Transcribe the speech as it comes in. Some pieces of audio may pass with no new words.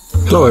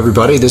Hello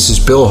everybody, this is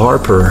Bill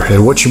Harper,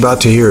 and what you're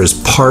about to hear is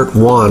part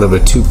one of a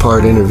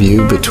two-part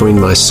interview between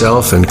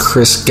myself and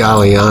Chris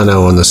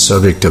Galliano on the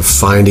subject of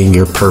finding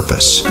your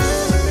purpose.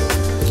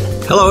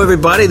 Hello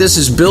everybody, this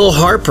is Bill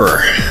Harper,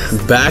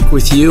 back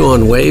with you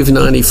on Wave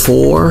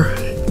 94,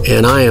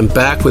 and I am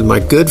back with my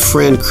good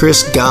friend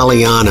Chris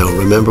Galliano.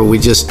 Remember, we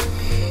just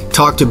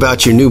talked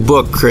about your new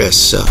book,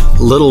 Chris,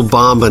 Little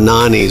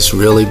Bombanani's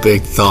Really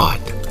Big Thought.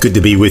 Good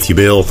to be with you,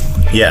 Bill.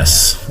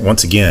 Yes,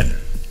 once again.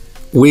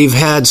 We've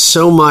had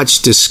so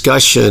much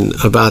discussion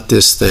about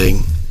this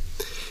thing,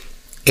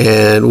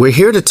 and we're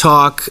here to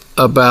talk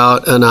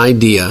about an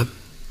idea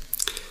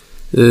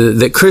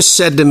that Chris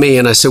said to me,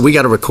 and I said, we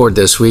got to record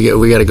this. We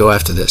got to go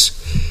after this.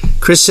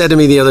 Chris said to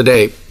me the other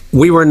day,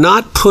 we were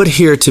not put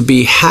here to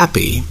be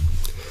happy,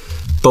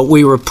 but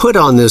we were put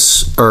on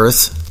this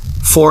earth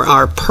for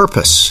our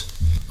purpose.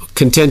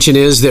 Contention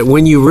is that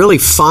when you really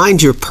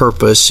find your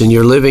purpose and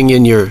you're living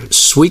in your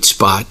sweet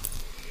spot,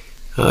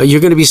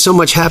 you're going to be so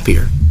much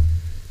happier.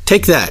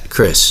 Take that,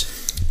 Chris.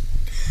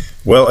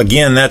 Well,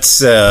 again,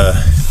 that's an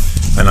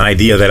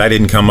idea that I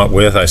didn't come up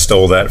with. I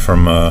stole that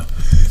from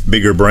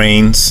Bigger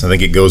Brains. I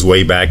think it goes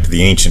way back to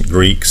the ancient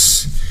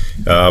Greeks.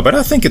 But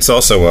I think it's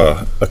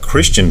also a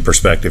Christian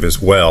perspective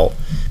as well.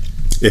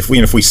 If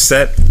we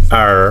set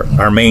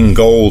our main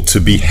goal to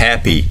be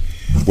happy,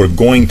 we're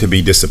going to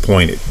be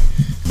disappointed.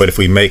 But if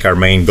we make our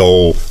main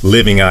goal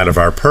living out of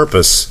our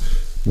purpose,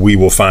 we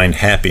will find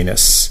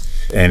happiness.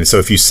 And so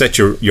if you set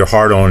your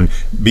heart on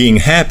being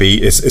happy,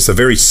 it's a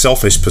very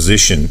selfish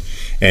position,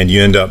 and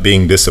you end up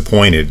being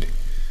disappointed.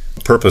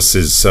 Purpose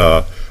is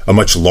a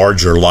much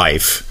larger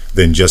life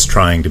than just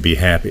trying to be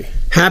happy.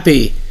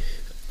 Happy.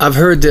 I've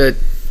heard that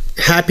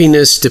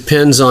happiness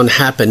depends on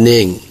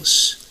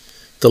happenings,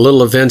 the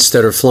little events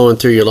that are flowing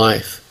through your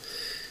life.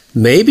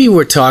 Maybe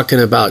we're talking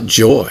about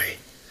joy.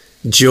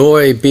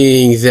 Joy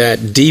being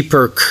that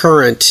deeper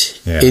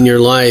current in your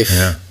life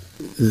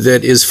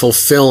that is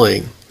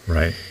fulfilling.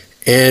 Right.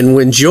 And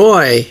when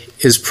joy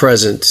is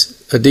present,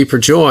 a deeper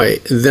joy,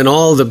 then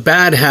all the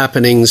bad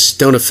happenings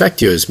don't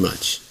affect you as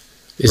much.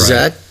 Is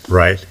that?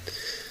 Right.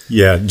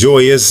 Yeah, joy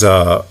is,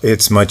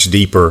 it's much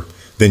deeper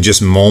than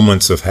just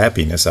moments of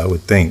happiness, I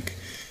would think.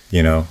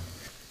 You know,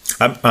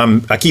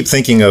 I keep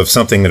thinking of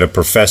something that a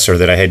professor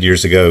that I had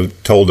years ago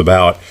told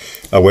about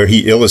where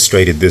he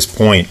illustrated this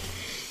point.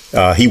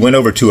 He went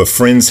over to a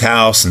friend's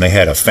house and they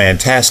had a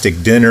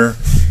fantastic dinner.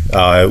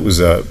 It was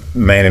a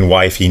man and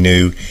wife he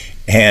knew.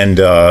 And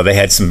they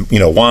had some,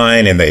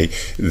 wine, and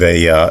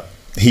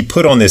he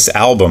put on this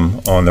album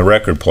on the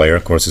record player.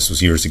 Of course, this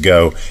was years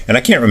ago, and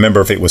I can't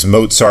remember if it was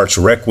Mozart's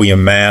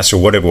Requiem Mass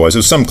or whatever it was. It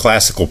was some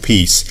classical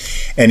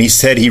piece, and he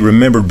said he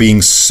remembered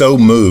being so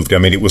moved. I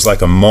mean, it was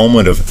like a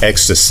moment of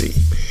ecstasy,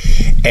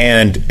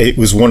 and it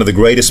was one of the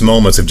greatest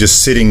moments of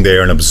just sitting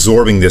there and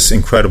absorbing this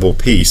incredible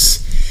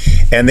piece.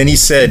 And then he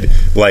said,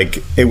 I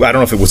don't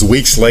know if it was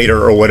weeks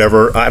later or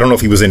whatever, I don't know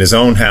if he was in his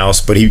own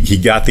house, but he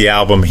got the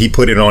album, he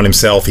put it on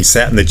himself, he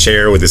sat in the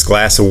chair with his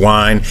glass of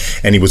wine,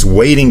 and he was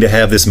waiting to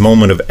have this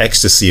moment of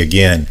ecstasy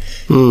again.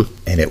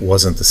 And it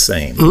wasn't the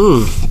same.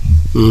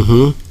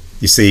 Mm-hmm.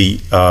 You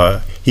see,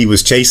 he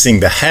was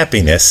chasing the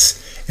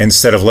happiness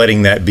instead of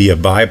letting that be a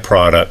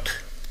byproduct.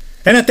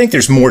 And I think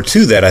there's more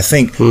to that. I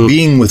think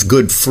being with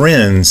good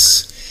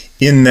friends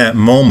in that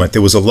moment,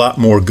 there was a lot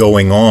more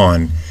going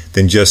on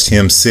than just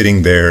him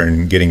sitting there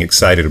and getting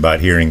excited about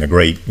hearing a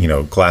great,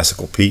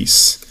 classical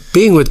piece.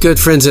 Being with good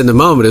friends in the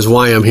moment is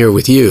why I'm here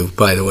with you,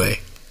 by the way,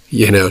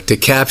 to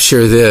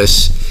capture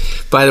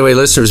this. By the way,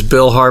 listeners,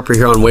 Bill Harper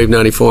here on Wave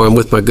 94. I'm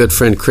with my good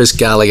friend Chris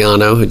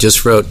Galliano, who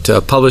just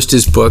published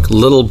his book,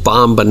 Little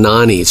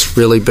Bombanani's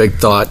Really Big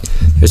Thought.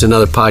 There's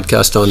another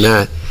podcast on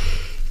that.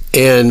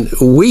 And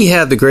we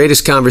have the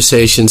greatest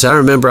conversations. I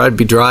remember I'd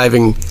be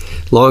driving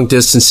long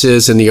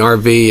distances in the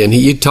RV, and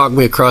you'd talk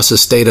me across the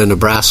state of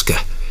Nebraska.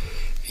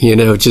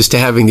 Just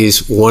having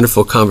these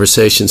wonderful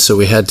conversations, so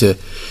we had to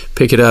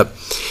pick it up.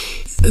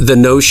 The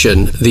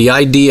notion, the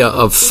idea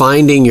of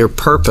finding your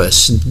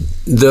purpose,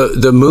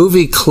 the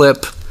movie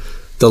clip,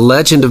 The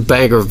Legend of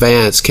Bagger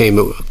Vance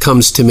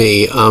comes to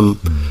me.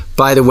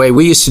 By the way,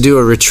 we used to do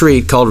a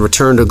retreat called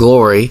Return to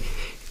Glory,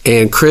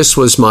 and Chris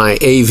was my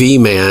AV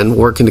man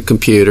working the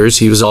computers.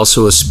 He was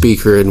also a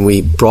speaker, and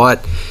we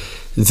brought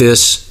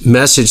this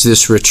message,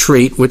 this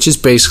retreat, which is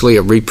basically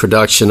a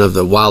reproduction of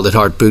the Wild at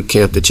Heart boot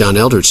camp that John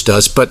Eldredge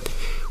does, but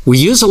we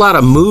use a lot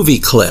of movie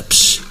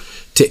clips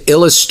to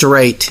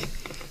illustrate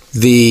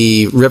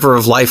the river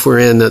of life we're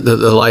in, the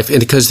life, and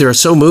because they're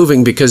so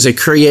moving, because they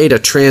create a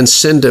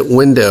transcendent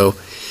window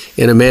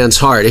in a man's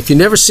heart. If you've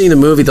never seen the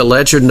movie The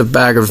Legend of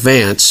Bagger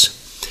Vance,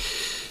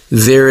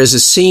 there is a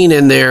scene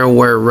in there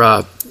where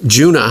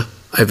Junna,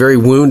 a very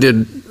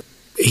wounded,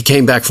 he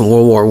came back from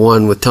World War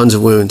I with tons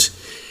of wounds,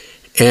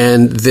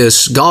 and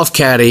this golf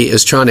caddy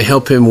is trying to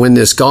help him win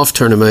this golf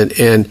tournament,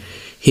 and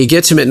he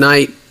gets him at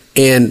night,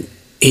 and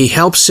he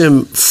helps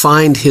him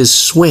find his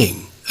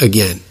swing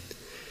again.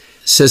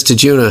 Says to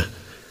Junna,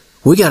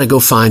 we got to go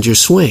find your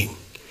swing.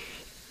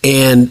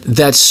 And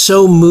that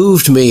so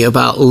moved me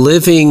about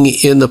living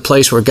in the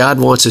place where God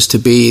wants us to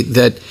be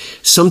that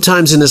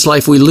sometimes in this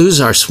life we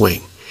lose our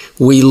swing.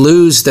 We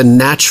lose the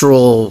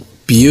natural,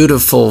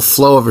 beautiful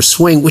flow of our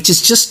swing, which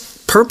is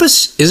just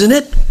purpose, isn't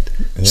it?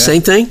 Yeah.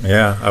 Same thing?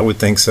 Yeah, I would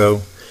think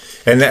so.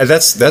 And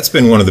that's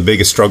been one of the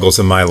biggest struggles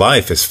in my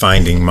life, is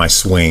finding my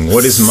swing.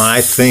 What is my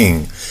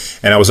thing?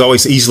 And I was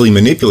always easily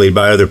manipulated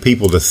by other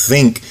people to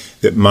think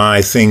that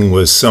my thing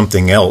was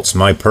something else.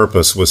 My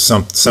purpose was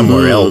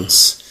somewhere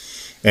else.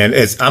 And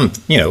I'm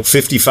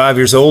 55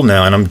 years old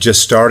now, and I'm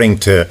just starting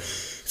to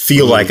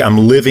feel like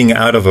I'm living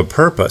out of a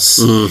purpose.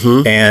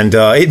 And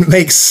it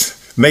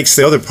makes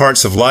the other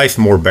parts of life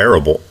more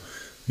bearable.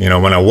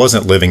 When I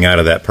wasn't living out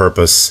of that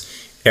purpose,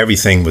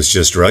 everything was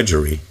just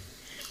drudgery.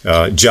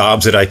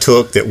 Jobs that I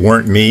took that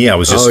weren't me, I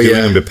was just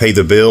doing them to pay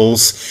the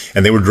bills,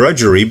 and they were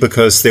drudgery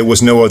because there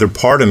was no other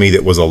part of me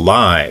that was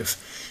alive.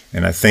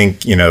 And I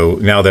think,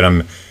 now that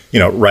I'm,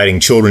 writing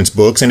children's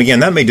books, and again,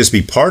 that may just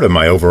be part of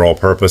my overall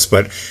purpose,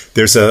 but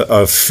there's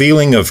a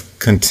feeling of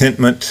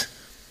contentment,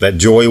 that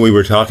joy we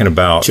were talking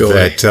about,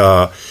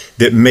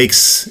 that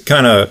makes,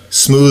 kind of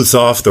smooths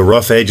off the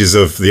rough edges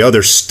of the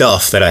other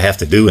stuff that I have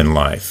to do in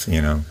life,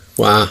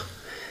 Wow.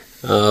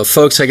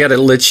 Folks, I got to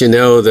let you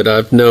know that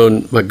I've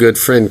known my good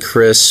friend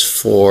Chris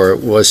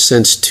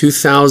since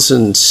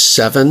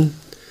 2007.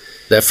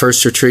 That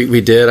first retreat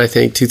we did, I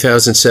think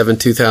 2007,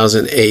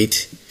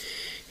 2008,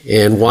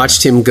 and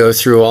watched him go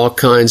through all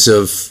kinds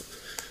of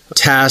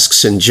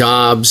tasks and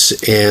jobs,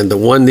 and the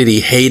one that he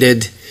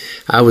hated,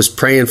 I was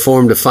praying for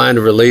him to find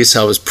a release.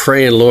 I was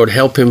praying, Lord,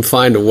 help him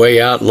find a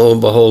way out. Lo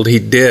and behold, he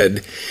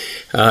did,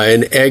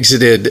 and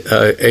exited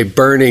a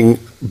burning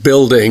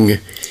building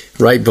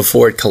right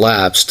before it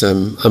collapsed.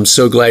 I'm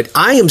so glad.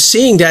 I am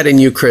seeing that in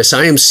you, Chris.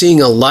 I am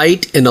seeing a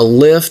light and a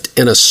lift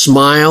and a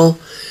smile.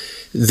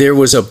 There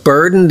was a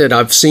burden that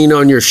I've seen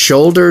on your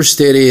shoulders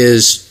that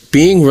is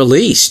being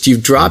released.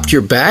 You've dropped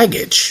your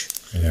baggage.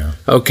 Yeah.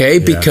 Okay,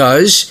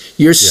 because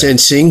you're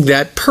sensing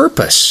that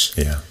purpose.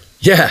 Yeah.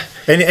 Yeah.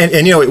 And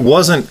it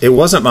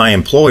wasn't my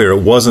employer,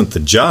 it wasn't the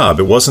job,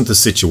 it wasn't the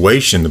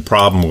situation. The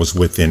problem was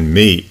within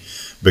me.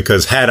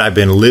 Because had I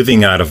been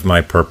living out of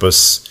my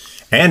purpose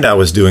and I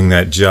was doing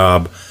that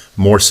job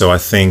more so, I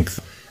think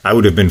I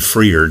would have been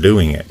freer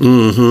doing it.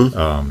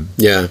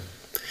 Yeah.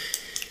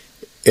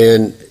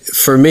 And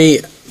for me,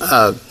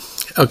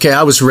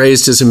 I was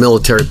raised as a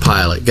military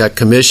pilot, got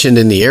commissioned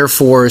in the Air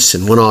Force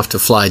and went off to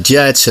fly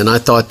jets, and I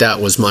thought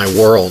that was my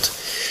world.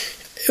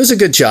 It was a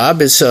good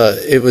job.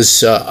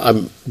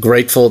 I'm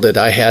grateful that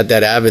I had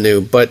that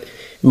avenue, but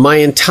my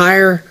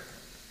entire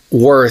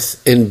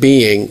worth in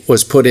being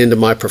was put into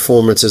my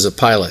performance as a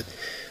pilot.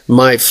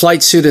 My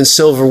flight suit and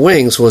silver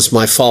wings was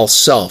my false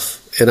self,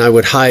 and I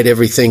would hide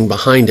everything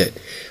behind it.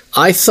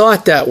 I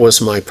thought that was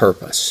my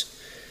purpose.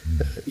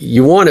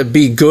 You want to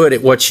be good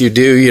at what you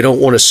do. You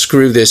don't want to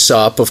screw this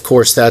up. Of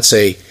course, that's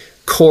a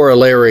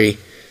corollary,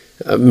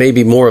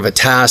 maybe more of a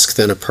task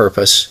than a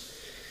purpose.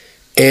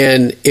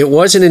 And it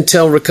wasn't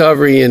until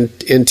recovery in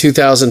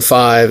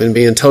 2005 and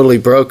being totally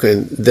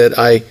broken that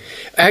I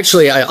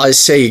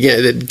say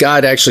again that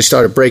God actually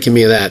started breaking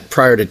me of that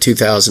prior to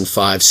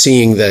 2005,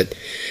 seeing that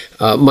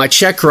my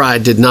check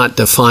ride did not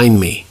define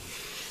me.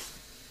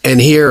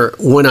 And here,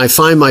 when I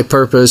find my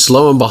purpose,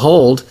 lo and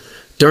behold,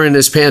 during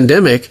this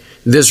pandemic,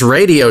 this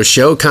radio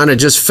show kind of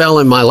just fell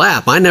in my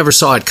lap. I never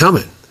saw it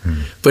coming.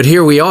 But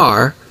here we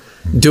are,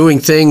 doing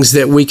things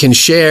that we can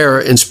share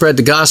and spread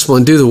the gospel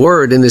and do the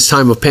word in this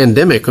time of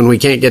pandemic when we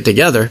can't get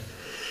together.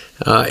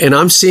 And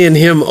I'm seeing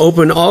him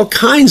open all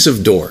kinds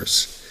of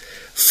doors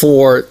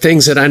for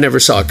things that I never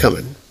saw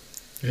coming.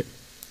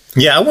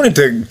 Yeah, I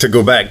wanted to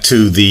go back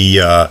to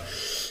the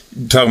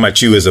talking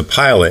about you as a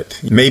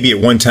pilot. Maybe at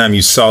one time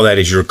you saw that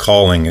as your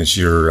calling, as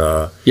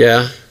your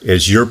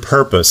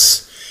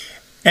purpose.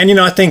 And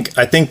I think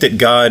that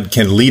God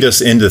can lead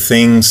us into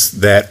things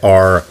that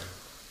are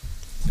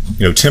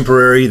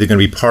temporary. They're going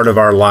to be part of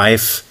our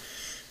life,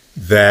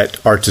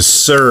 that are to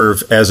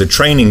serve as a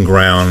training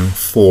ground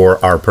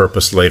for our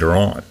purpose later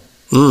on.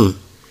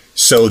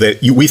 So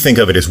that we think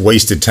of it as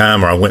wasted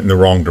time, or I went in the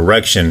wrong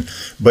direction.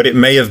 But it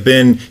may have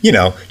been, you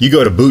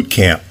go to boot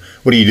camp.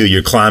 What do?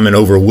 You're climbing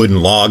over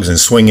wooden logs and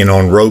swinging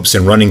on ropes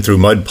and running through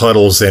mud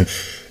puddles. And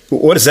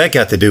what does that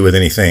got to do with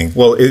anything?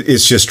 Well,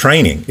 it's just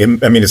training.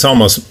 It's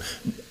almost,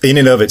 in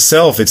and of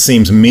itself, it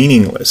seems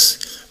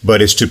meaningless.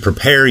 But it's to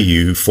prepare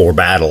you for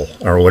battle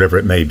or whatever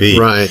it may be.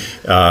 Right.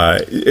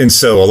 And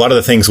so a lot of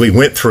the things we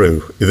went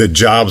through, the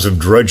jobs of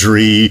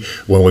drudgery,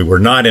 when we were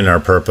not in our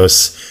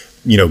purpose,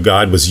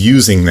 God was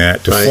using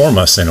that to form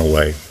us in a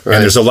way. Right.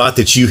 And there's a lot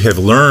that you have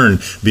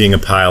learned being a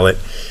pilot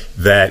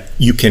that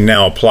you can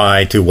now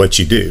apply to what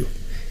you do.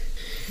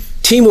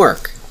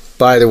 Teamwork,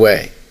 by the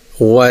way.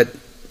 What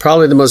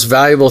probably the most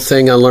valuable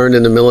thing I learned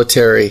in the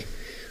military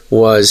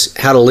was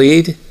how to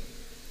lead,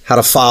 how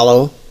to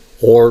follow,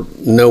 or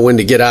know when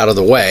to get out of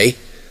the way,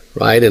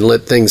 right, and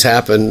let things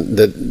happen.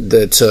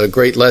 That's a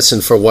great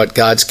lesson for what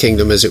God's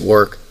kingdom is at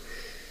work.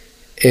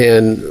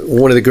 And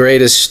one of the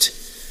greatest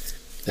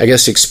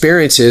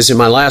experiences. In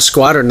my last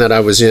squadron that I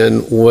was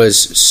in was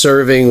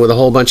serving with a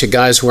whole bunch of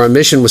guys where our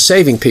mission was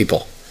saving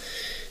people.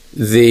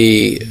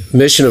 The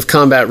mission of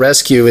combat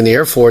rescue in the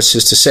Air Force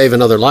is to save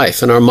another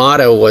life. And our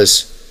motto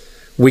was,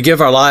 we give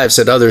our lives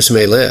that others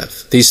may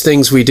live. These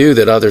things we do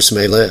that others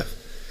may live.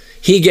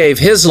 He gave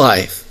his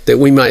life that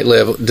we might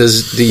live.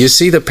 Do you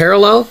see the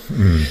parallel?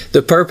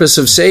 The purpose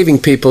of saving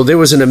people. There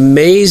was an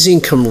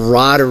amazing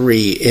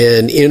camaraderie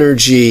and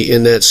energy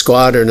in that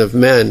squadron of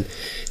men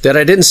that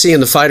I didn't see in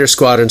the fighter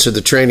squadrons or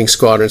the training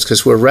squadrons,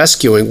 because we're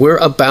rescuing. We're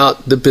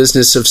about the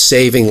business of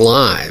saving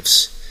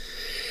lives.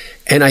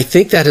 And I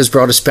think that has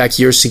brought us back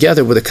years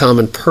together with a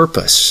common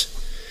purpose.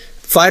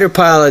 Fighter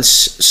pilots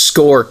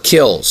score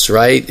kills,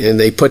 right? And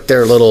they put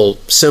their little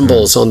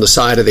symbols on the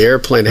side of the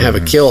airplane to have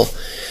a kill.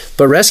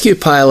 But rescue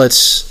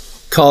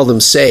pilots call them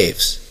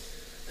saves.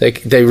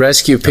 They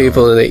rescue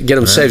people and they get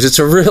them saves. It's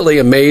a really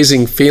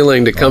amazing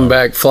feeling to come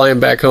back, flying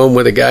back home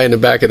with a guy in the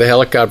back of the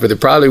helicopter that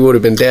probably would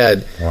have been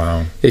dead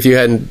if you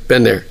hadn't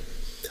been there.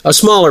 A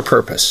smaller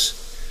purpose.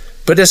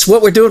 But that's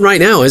what we're doing right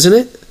now, isn't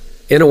it?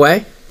 In a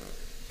way.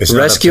 It's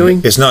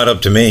rescuing. It's not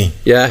up to me.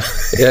 Yeah,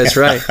 that's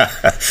right.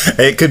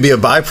 It could be a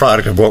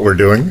byproduct of what we're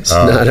doing. It's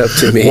not up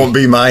to me. It won't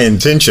be my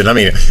intention. I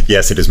mean,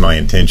 yes, it is my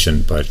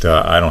intention, but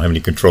I don't have any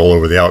control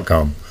over the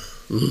outcome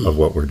of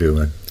what we're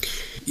doing.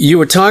 You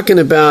were talking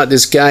about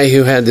this guy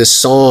who had this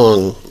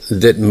song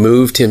that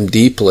moved him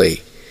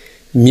deeply.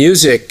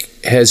 Music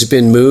has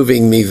been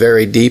moving me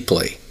very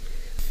deeply.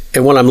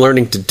 And what I'm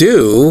learning to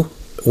do,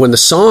 when the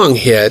song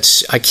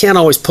hits, I can't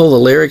always pull the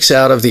lyrics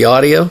out of the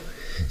audio.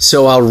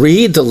 So I'll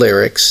read the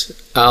lyrics,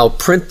 I'll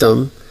print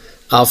them,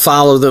 I'll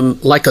follow them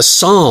like a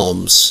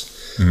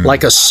psalms,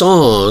 like a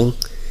song,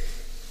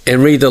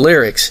 and read the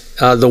lyrics.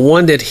 The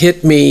one that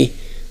hit me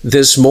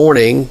this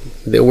morning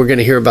that we're going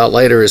to hear about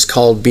later is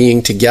called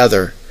Being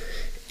Together,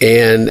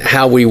 and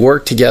how we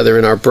work together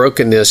in our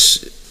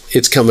brokenness.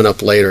 It's coming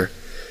up later.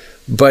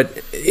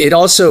 But it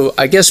also,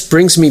 I guess,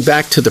 brings me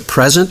back to the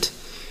present,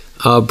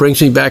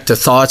 brings me back to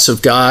thoughts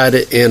of God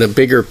and a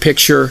bigger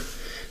picture.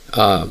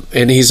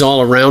 And he's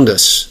all around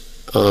us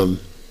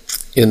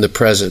in the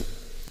present.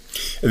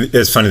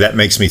 It's funny, that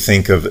makes me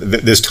think of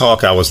this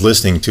talk I was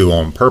listening to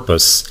on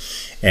purpose,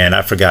 and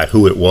I forgot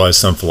who it was.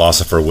 Some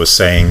philosopher was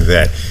saying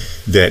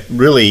that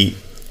really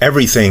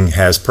everything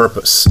has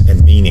purpose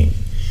and meaning,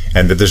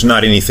 and that there's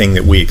not anything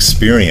that we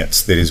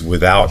experience that is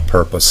without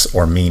purpose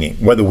or meaning,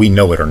 whether we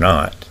know it or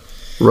not.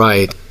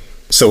 Right.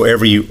 So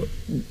every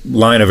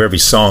line of every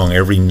song,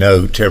 every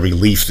note, every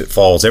leaf that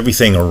falls,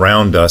 everything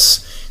around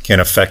us can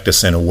affect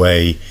us in a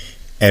way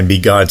and be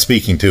God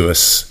speaking to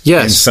us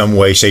in some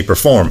way, shape, or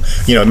form.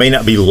 You know, it may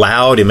not be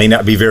loud, it may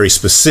not be very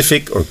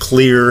specific or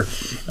clear,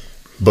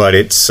 but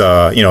it's,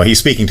 he's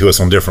speaking to us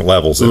on different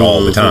levels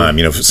all the time.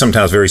 You know,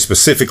 sometimes very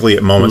specifically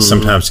at moments,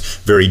 sometimes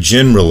very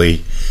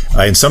generally,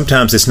 and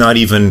sometimes it's not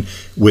even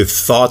with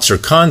thoughts or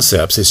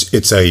concepts.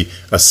 It's a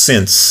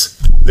sense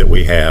that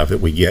we have, that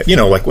we get. You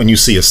know, like when you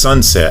see a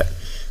sunset,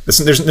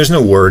 there's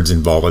no words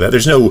involved with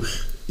that.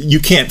 You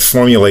can't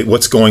formulate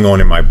what's going on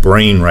in my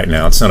brain right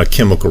now. It's not a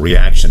chemical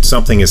reaction.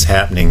 Something is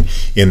happening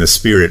in the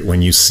spirit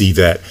when you see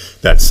that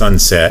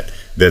sunset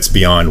that's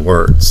beyond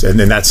words. And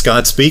then that's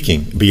God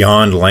speaking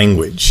beyond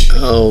language.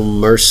 Oh,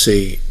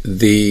 mercy.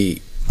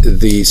 The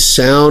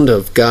sound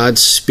of God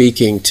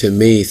speaking to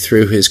me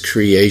through his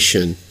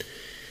creation.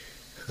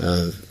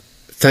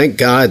 Thank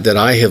God that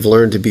I have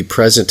learned to be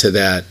present to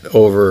that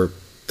over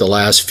the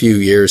last few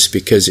years,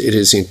 because it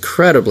is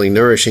incredibly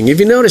nourishing. If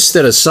you notice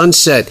that a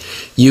sunset,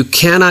 you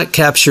cannot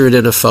capture it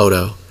in a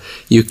photo.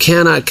 You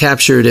cannot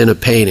capture it in a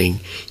painting.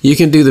 You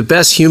can do the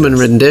best human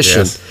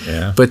rendition,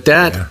 but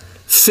that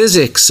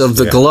physics of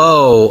the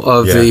glow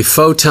of the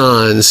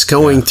photons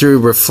going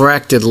through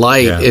refracted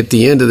light at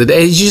the end of the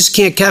day, you just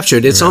can't capture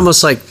it. It's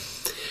almost like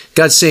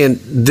God's saying,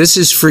 this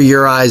is for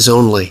your eyes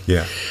only.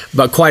 Yeah.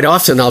 But quite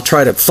often I'll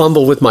try to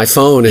fumble with my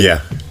phone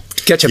and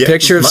catch a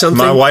picture of something.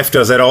 My wife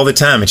does that all the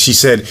time, and she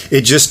said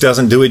it just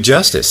doesn't do it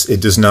justice. It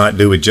does not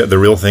do it the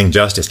real thing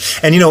justice.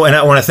 And when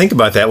I think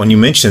about that, when you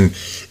mention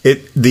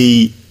it,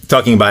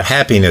 talking about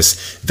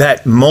happiness,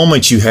 that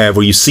moment you have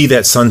where you see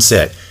that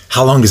sunset,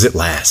 how long does it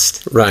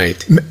last?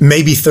 Right.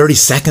 Maybe 30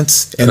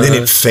 seconds, and then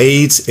it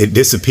fades, it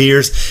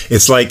disappears.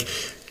 It's like,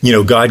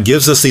 God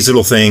gives us these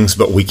little things,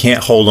 but we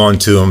can't hold on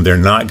to them. They're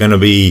not going to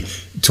be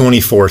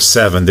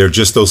 24/7. They're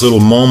just those little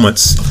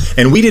moments,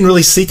 and we didn't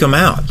really seek them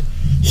out.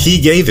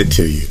 He gave it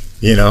to you,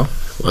 Wow.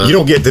 You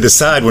don't get to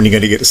decide when you're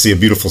going to get to see a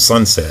beautiful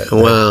sunset.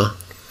 Wow.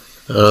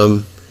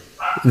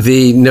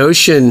 The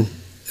notion,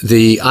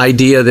 the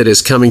idea that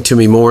is coming to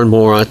me more and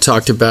more, I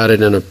talked about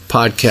it in a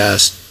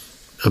podcast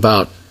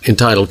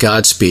entitled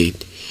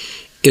Godspeed,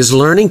 is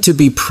learning to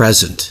be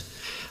present.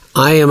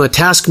 I am a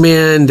task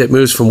man that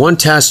moves from one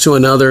task to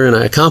another, and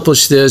I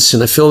accomplish this,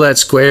 and I fill that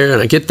square,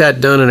 and I get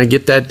that done, and I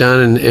get that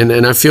done,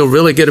 and I feel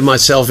really good at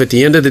myself at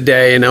the end of the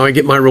day, and now I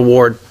get my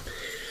reward.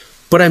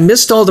 But I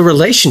missed all the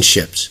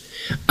relationships.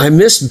 I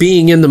missed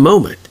being in the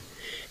moment.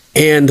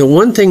 And the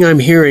one thing I'm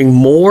hearing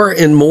more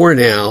and more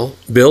now,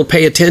 Bill,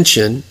 pay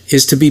attention,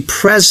 is to be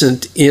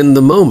present in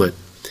the moment.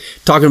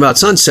 talking about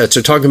sunsets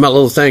or talking about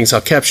little things.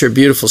 I'll capture a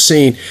beautiful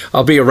scene.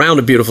 I'll be around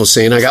a beautiful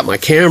scene. I got my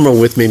camera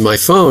with me, my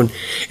phone,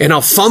 and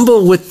I'll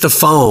fumble with the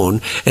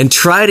phone and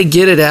try to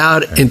get it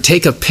out and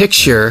take a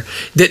picture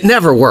that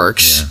never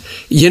works.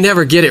 You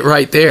never get it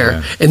right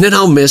there. And then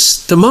I'll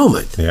miss the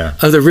moment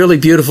of the really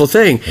beautiful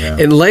thing.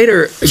 And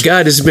later,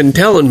 God has been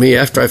telling me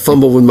after I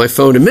fumble with my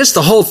phone and miss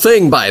the whole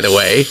thing, by the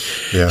way,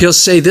 He'll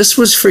say, this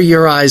was for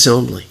your eyes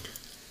only.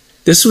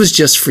 This was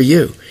just for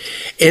you.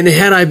 And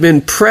had I been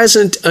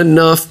present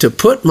enough to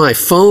put my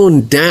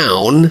phone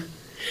down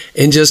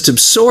and just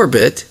absorb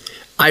it,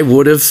 I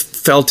would have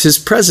felt His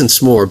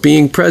presence more,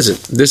 being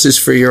present. This is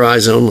for your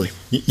eyes only.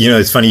 You know,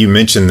 it's funny you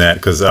mentioned that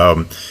because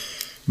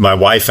my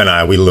wife and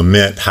I, we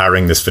lament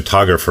hiring this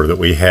photographer that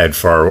we had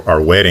for our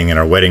wedding and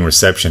our wedding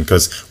reception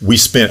because we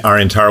spent our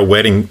entire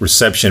wedding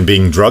reception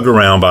being drugged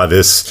around by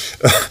this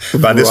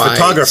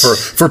photographer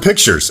for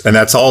pictures. And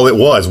that's all it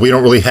was. We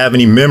don't really have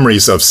any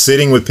memories of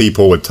sitting with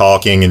people, with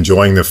talking,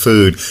 enjoying the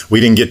food.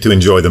 We didn't get to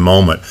enjoy the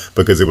moment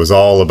because it was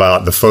all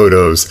about the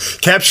photos,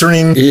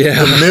 capturing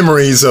the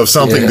memories of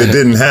something that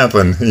didn't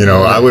happen. You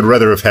know, I would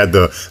rather have had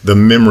the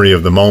memory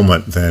of the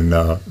moment than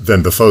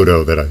the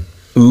photo that I...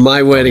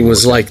 My wedding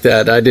was like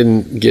that. I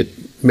didn't get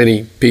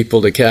many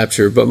people to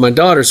capture, but my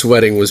daughter's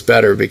wedding was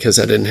better because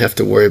I didn't have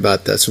to worry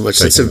about that so much.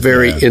 It's a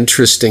very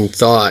interesting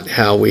thought,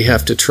 how we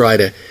have to try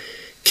to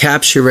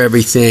capture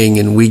everything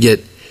and we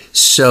get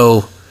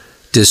so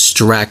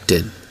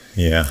distracted.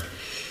 Yeah.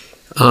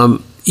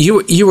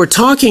 You were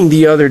talking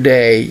the other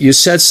day, you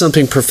said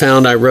something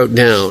profound I wrote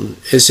down.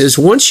 It says,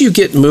 once you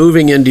get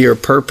moving into your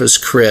purpose,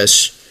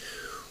 Chris,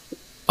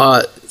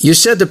 you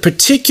said the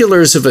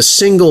particulars of a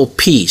single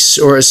piece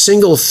or a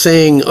single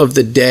thing of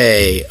the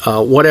day,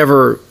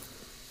 whatever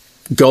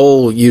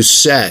goal you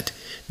set,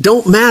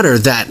 don't matter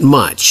that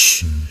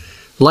much.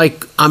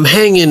 Like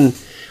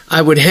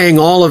I would hang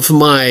all of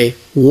my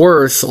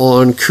worth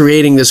on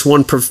creating this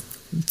one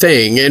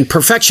thing, and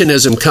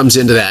perfectionism comes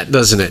into that,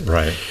 doesn't it?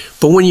 Right.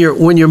 But when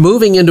you're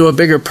moving into a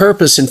bigger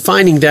purpose and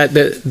finding that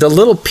the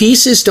little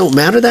pieces don't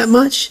matter that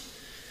much,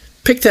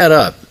 pick that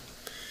up.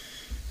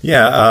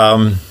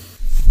 Yeah.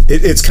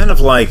 It's kind of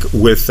like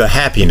with the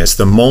happiness,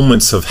 the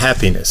moments of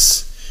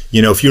happiness.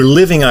 You know, if you're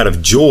living out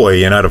of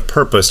joy and out of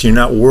purpose, you're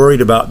not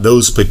worried about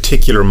those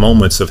particular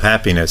moments of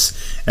happiness.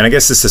 And I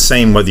guess it's the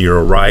same whether you're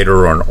a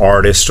writer or an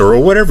artist or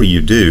whatever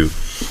you do.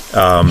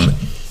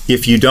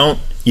 If you don't,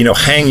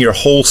 hang your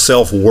whole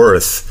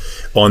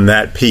self-worth on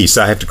that piece,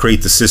 I have to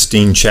create the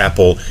Sistine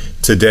Chapel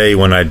today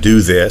when I do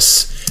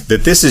this,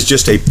 that this is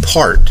just a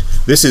part.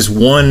 This is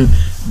one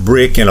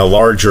brick in a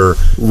larger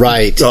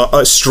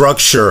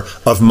structure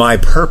of my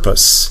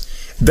purpose.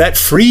 That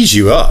frees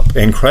you up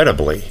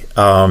incredibly,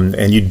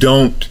 and you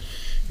don't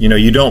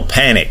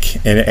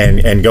panic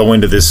and go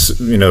into this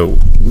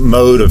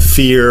mode of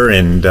fear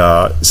and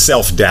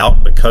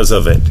self-doubt because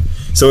of it.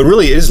 So it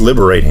really is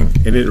liberating.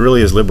 It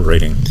really is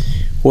liberating.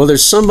 Well,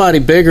 there's somebody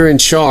bigger in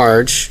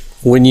charge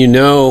when you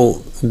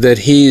know that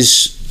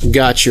He's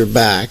got your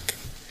back.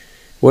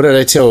 What did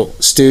I tell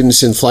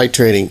students in flight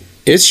training?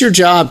 It's your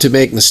job to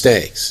make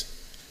mistakes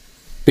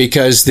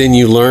because then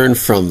you learn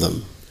from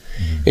them.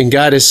 Mm-hmm. And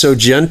God is so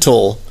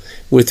gentle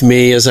with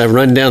me as I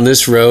run down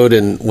this road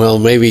and, well,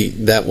 maybe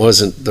that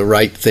wasn't the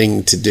right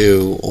thing to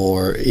do,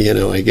 or,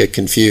 I get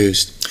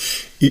confused.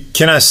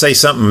 Can I say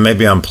something?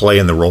 Maybe I'm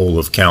playing the role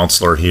of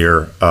counselor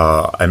here,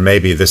 and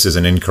maybe this is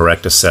an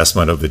incorrect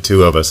assessment of the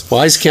two of us.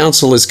 Wise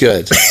counsel is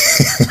good.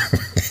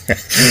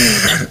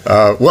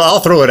 Well, I'll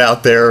throw it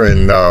out there,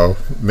 and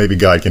maybe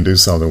God can do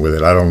something with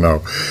it. I don't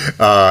know.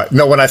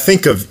 No, when I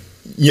think of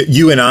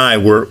you and I,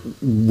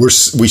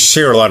 we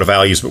share a lot of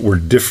values, but we're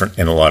different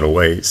in a lot of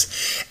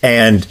ways.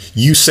 And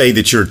you say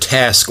that you're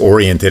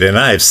task-oriented, and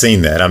I have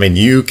seen that. I mean,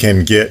 you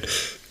can get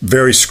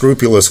very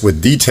scrupulous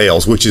with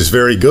details, which is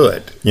very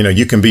good.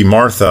 You can be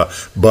Martha,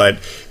 but,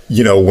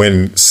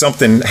 when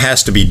something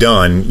has to be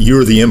done,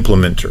 you're the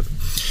implementer.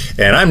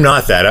 And I'm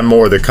not that. I'm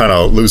more the kind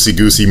of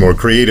loosey-goosey, more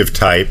creative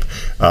type.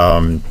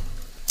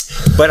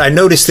 But I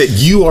noticed that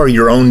you are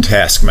your own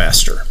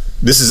taskmaster.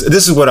 This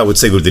is what I would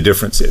say what the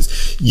difference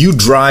is. You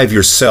drive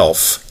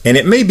yourself, and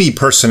it may be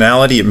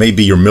personality, it may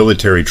be your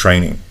military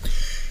training.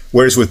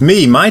 Whereas with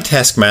me, my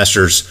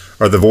taskmasters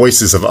are the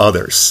voices of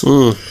others.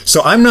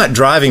 So I'm not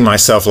driving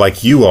myself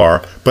like you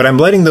are, but I'm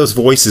letting those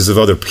voices of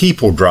other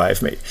people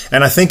drive me.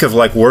 And I think of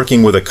like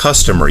working with a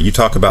customer. You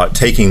talk about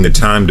taking the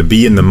time to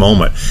be in the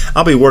moment.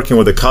 I'll be working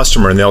with a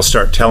customer and they'll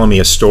start telling me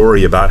a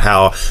story about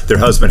how their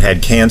husband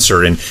had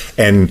cancer, and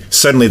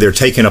suddenly they're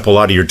taking up a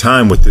lot of your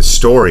time with this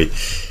story.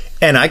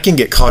 And I can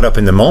get caught up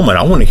in the moment.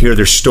 I want to hear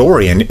their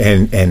story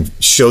and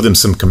show them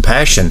some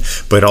compassion.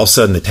 But all of a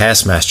sudden, the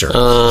taskmaster,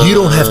 you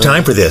don't have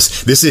time for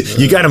this.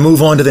 You got to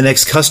move on to the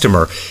next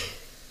customer.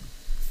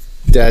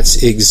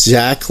 That's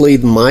exactly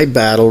my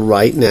battle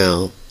right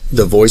now.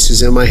 The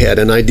voices in my head,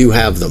 and I do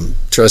have them,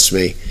 trust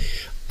me,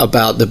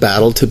 about the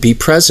battle to be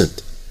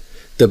present.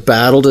 The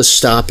battle to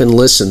stop and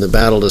listen. The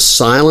battle to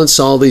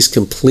silence all these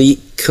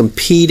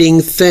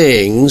competing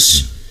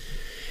things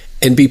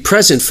and be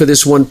present for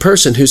this one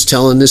person who's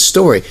telling this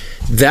story.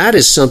 That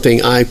is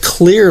something I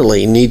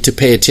clearly need to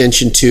pay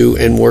attention to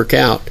and work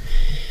out.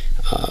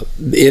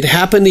 It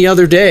happened the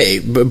other day,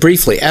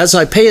 briefly. As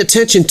I pay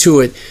attention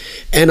to it,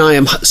 and I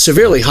am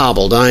severely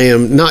hobbled. I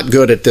am not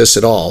good at this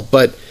at all.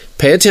 But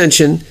pay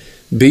attention,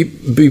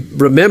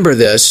 remember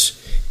this,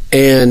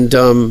 and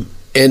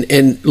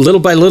little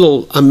by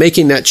little, I'm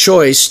making that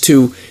choice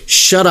to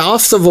shut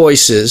off the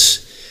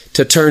voices,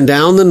 to turn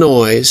down the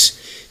noise,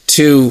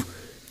 to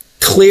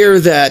clear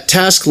that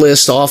task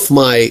list off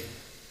my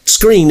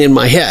screen in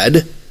my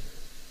head,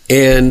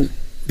 and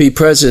be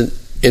present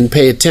and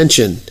pay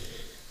attention.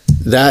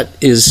 That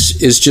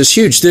is just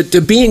huge.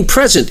 The being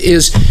present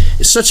is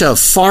such a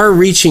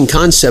far-reaching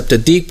concept, a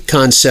deep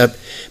concept.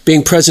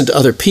 Being present to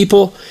other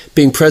people,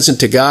 being present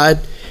to God.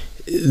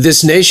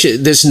 This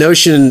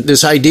notion,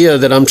 this idea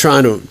that I'm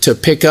trying to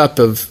pick up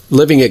of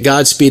living at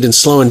God's speed and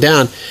slowing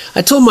down.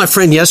 I told my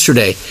friend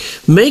yesterday,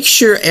 make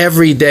sure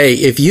every day,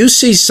 if you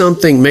see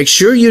something, make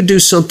sure you do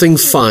something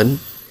fun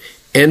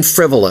and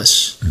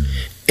frivolous.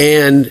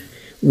 And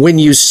when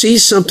you see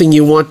something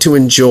you want to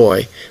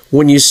enjoy,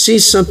 when you see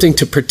something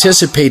to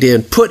participate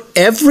in, put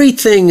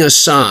everything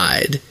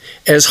aside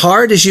as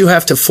hard as you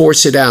have to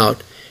force it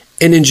out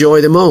and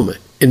enjoy the moment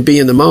and be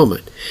in the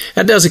moment.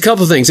 That does a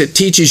couple things. It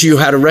teaches you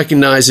how to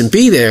recognize and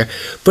be there,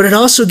 but it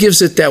also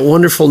gives it that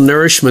wonderful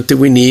nourishment that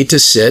we need to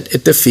sit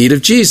at the feet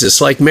of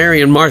Jesus, like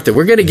Mary and Martha.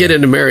 We're going to get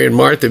into Mary and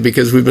Martha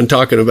because we've been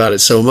talking about it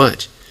so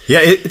much. Yeah,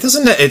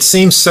 it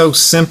seems so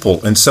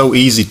simple and so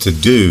easy to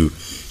do,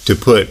 to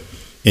put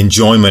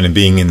enjoyment and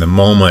being in the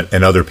moment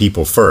and other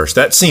people first.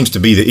 That seems to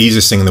be the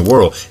easiest thing in the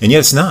world, and yet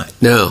it's not.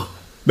 No.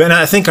 But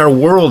I think our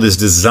world is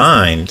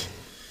designed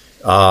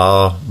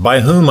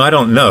by whom I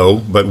don't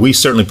know, but we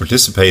certainly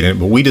participate in it.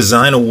 But we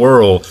design a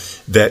world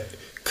that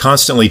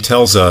constantly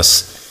tells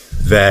us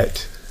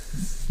that,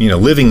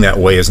 living that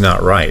way is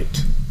not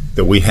right.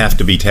 That we have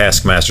to be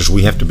taskmasters,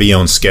 we have to be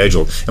on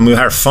schedule. I mean,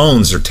 our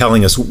phones are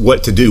telling us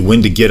what to do,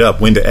 when to get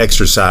up, when to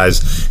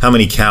exercise, how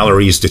many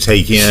calories to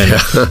take in.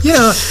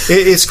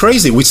 It's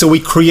crazy. So we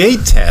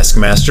create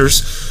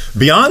taskmasters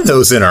beyond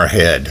those in our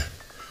head.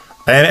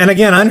 And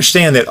again, I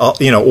understand that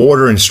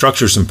order and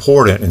structure is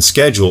important, and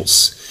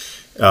schedules,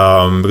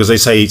 because they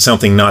say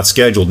something not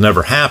scheduled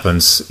never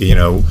happens.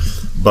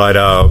 But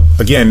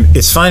again,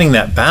 it's finding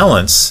that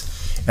balance.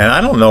 And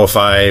I don't know if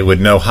I would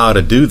know how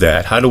to do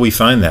that. How do we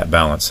find that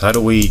balance? How do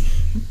we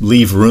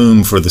leave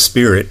room for the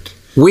Spirit?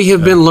 We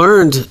have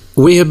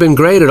been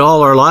graded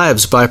all our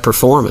lives by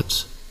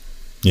performance,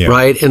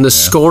 right? And the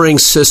scoring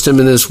system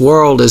in this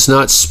world is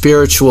not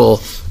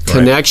spiritual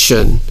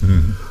connection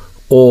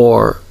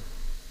or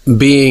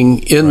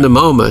being in the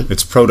moment.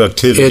 It's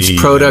productivity.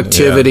 It's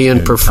productivity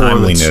and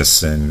performance.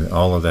 Timeliness and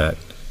all of that.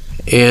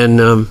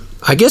 And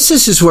I guess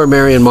this is where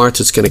Mary and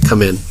Martha's going to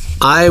come in.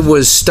 I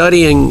was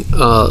studying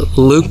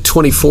Luke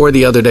 24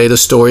 the other day, the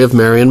story of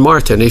Mary and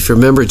Martha. And if you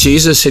remember,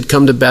 Jesus had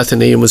come to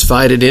Bethany and was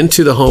invited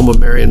into the home of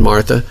Mary and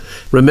Martha.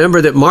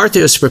 Remember that Martha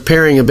is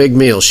preparing a big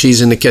meal.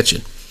 She's in the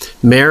kitchen.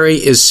 Mary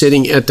is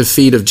sitting at the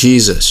feet of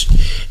Jesus.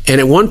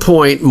 And at one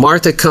point,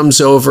 Martha comes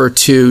over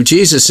to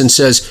Jesus and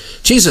says,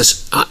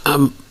 Jesus,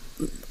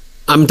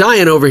 I'm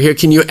dying over here.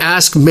 Can you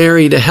ask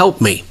Mary to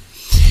help me?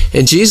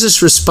 And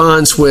Jesus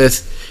responds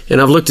with, and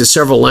I've looked at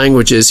several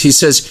languages, he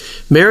says,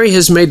 Mary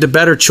has made the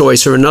better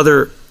choice, or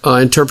another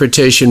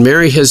interpretation,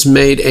 Mary has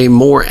made a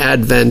more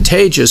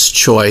advantageous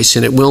choice,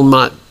 and it will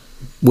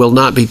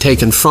not be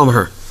taken from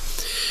her.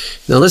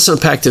 Now let's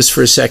unpack this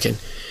for a second.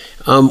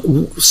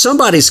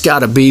 Somebody's got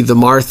to be the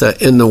Martha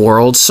in the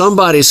world.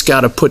 Somebody's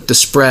got to put the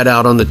spread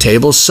out on the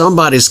table.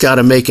 Somebody's got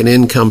to make an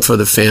income for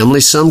the family.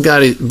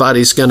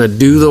 Somebody's going to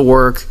do the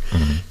work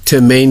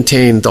to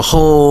maintain the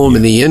home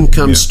and the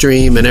income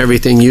stream, and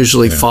everything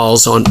usually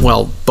falls on,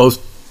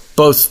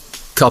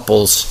 both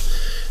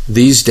couples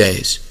these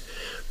days.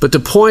 But the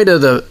point of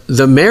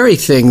the Mary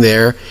thing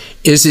there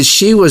is that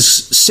she was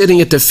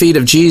sitting at the feet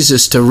of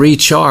Jesus to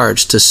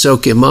recharge, to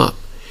soak him up.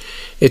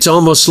 It's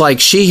almost like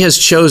she has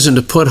chosen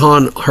to put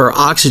on her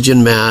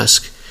oxygen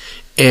mask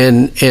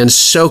and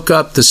soak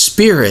up the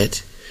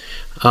Spirit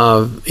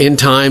in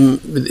time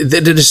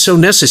that it is so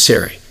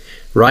necessary,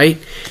 right?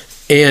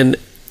 And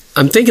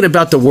I'm thinking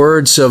about the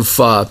words of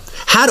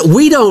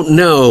we don't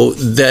know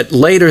that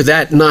later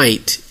that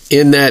night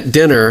in that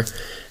dinner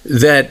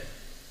that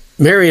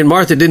Mary and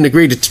Martha didn't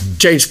agree to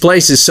change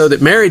places so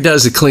that Mary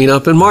does the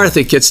cleanup and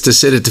Martha gets to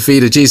sit at the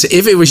feet of Jesus.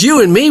 If it was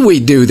you and me,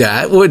 we'd do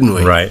that, wouldn't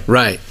we?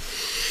 Right.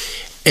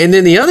 And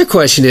then the other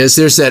question is,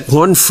 there's that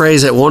one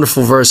phrase, that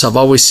wonderful verse I've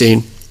always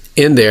seen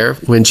in there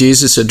when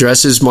Jesus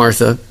addresses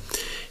Martha,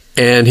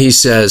 and he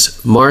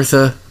says,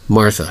 Martha,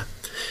 Martha.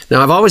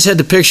 Now, I've always had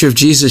the picture of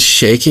Jesus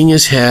shaking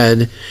his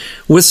head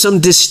with some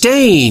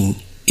disdain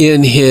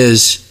in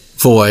his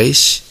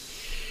voice.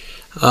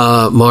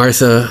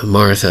 Martha,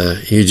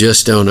 Martha, you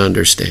just don't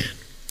understand.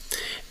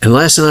 And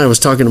last night I was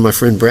talking to my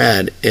friend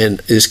Brad, and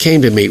this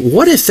came to me.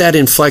 What if that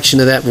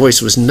inflection of that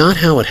voice was not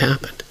how it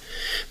happened?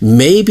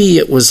 Maybe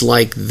it was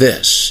like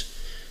this,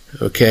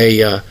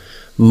 okay?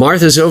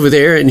 Martha's over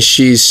there, and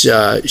she's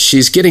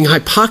getting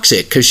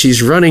hypoxic because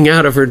she's running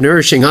out of her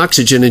nourishing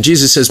oxygen. And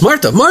Jesus says,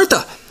 Martha,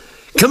 Martha,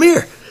 come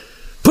here.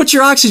 Put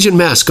your oxygen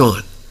mask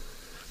on.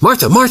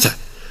 Martha, Martha.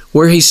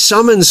 Where he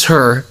summons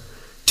her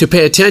to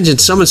pay attention,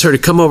 summons her to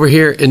come over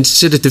here and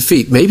sit at the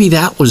feet. Maybe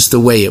that was the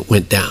way it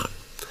went down.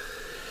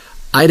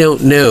 I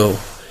don't know.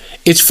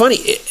 It's funny.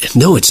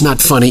 No, it's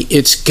not funny.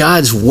 It's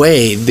God's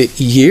way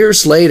that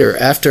years later,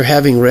 after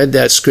having read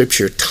that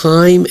scripture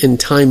time and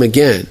time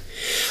again,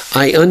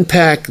 I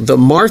unpack the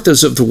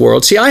Marthas of the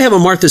world. See, I have a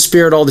Martha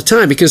spirit all the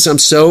time because I'm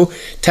so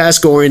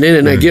task-oriented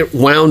and I get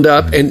wound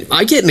up and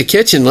I get in the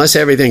kitchen unless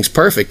everything's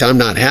perfect. I'm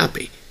not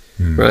happy,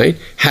 right?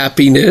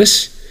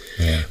 Happiness.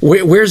 Yeah.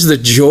 Where's the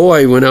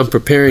joy when I'm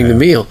preparing the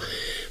meal?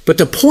 But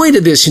the point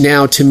of this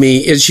now to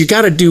me is you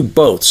got to do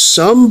both.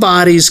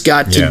 Somebody's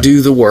got to do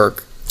the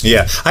work.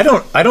 Yeah, I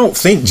don't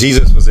think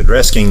Jesus was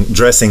addressing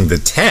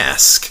the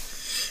task.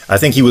 I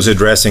think he was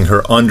addressing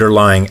her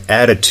underlying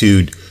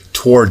attitude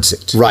towards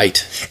it.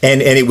 Right.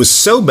 And it was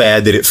so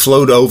bad that it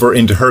flowed over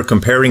into her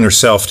comparing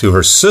herself to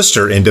her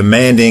sister and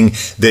demanding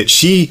that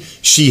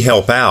she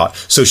help out.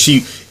 So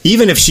she,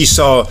 even if she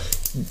saw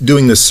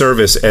doing the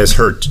service as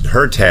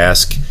her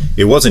task,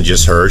 it wasn't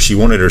just her. She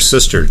wanted her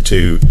sister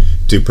to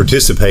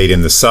participate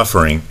in the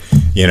suffering,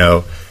 you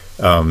know.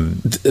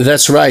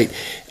 That's right.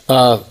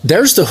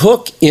 There's the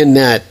hook in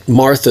that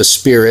Martha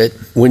spirit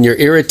when you're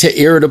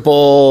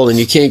irritable and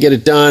you can't get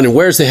it done. And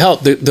where's the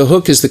help? The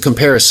hook is the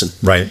comparison.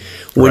 Right.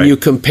 When you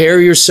compare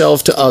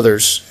yourself to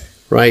others,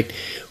 right?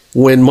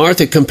 When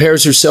Martha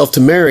compares herself to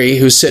Mary,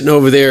 who's sitting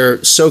over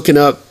there soaking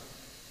up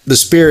the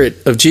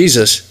spirit of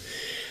Jesus,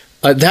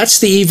 that's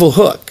the evil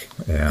hook.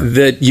 Yeah.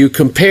 That you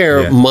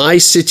compare my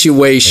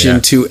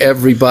situation to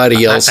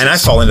everybody else's. And I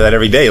fall into that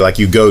every day. Like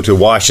you go to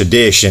wash a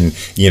dish and,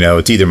 you know,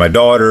 it's either my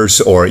daughter's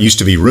or it used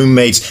to be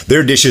roommates.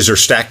 Their dishes are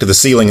stacked to the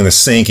ceiling in the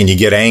sink and you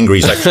get angry.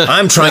 It's like,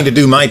 I'm trying to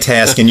do my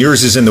task and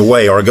yours is in the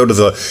way. Or I go to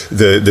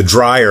the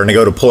dryer and I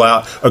go to pull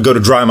out or go to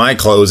dry my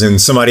clothes and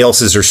somebody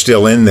else's are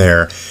still in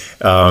there.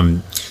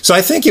 So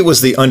I think it was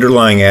the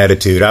underlying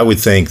attitude. I would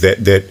think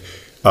that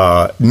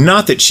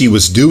not that she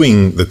was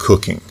doing the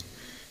cooking.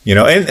 You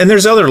know, and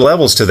there's other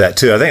levels to that,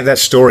 too. I think that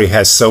story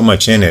has so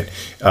much in it.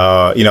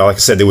 You know, like I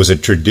said, there was a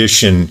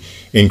tradition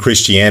in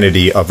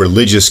Christianity of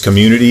religious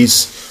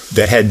communities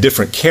that had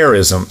different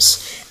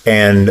charisms.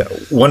 And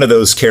one of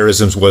those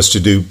charisms was to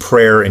do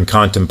prayer and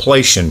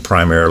contemplation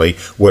primarily,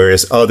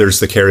 whereas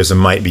others, the charism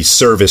might be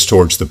service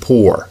towards the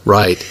poor.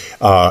 Right.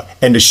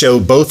 And to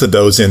show both of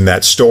those in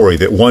that story,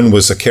 that one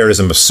was a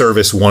charism of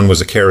service, one was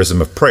a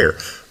charism of prayer.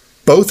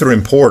 Both are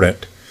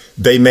important.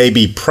 They may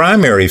be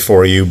primary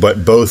for you,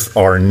 but both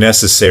are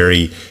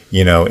necessary,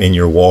 you know, in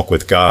your walk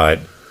with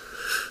God.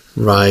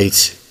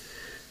 Right.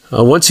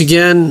 Once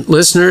again,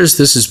 listeners,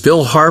 this is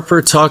Bill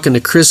Harper talking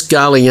to Chris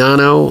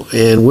Galliano,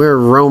 and we're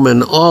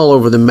roaming all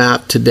over the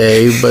map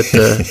today, but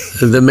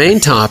the main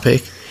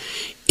topic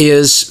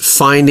is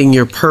finding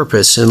your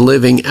purpose and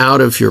living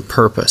out of your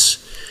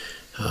purpose.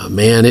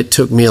 Man, it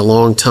took me a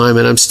long time,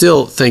 and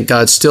thank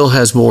God, still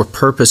has more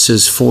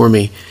purposes for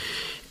me.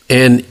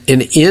 And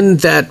in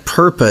that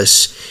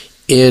purpose,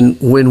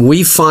 when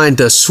we find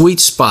a sweet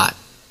spot,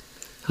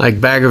 like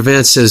Bagger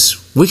Vance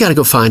says, we got to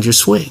go find your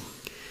swing,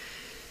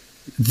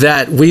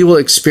 that we will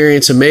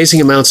experience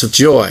amazing amounts of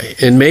joy.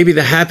 And maybe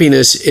the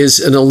happiness is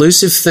an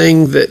elusive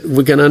thing that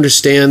we can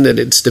understand that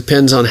it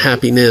depends on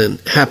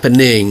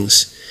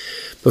happenings,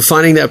 but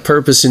finding that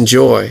purpose and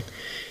joy.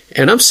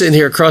 And I'm sitting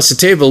here across the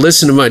table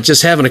listening to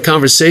just having a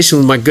conversation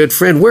with my good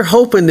friend. We're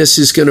hoping this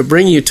is going to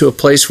bring you to a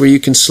place where you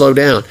can slow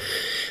down.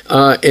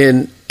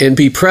 And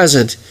be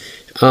present.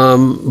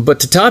 But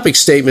the topic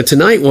statement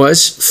tonight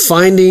was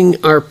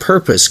finding our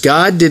purpose.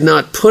 God did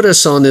not put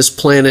us on this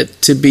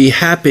planet to be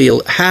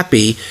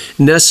happy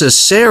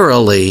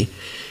necessarily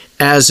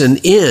as an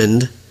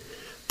end,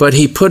 but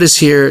he put us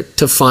here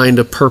to find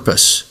a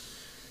purpose.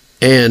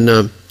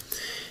 And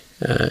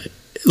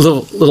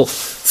little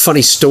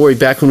funny story,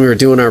 back when we were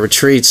doing our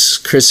retreats,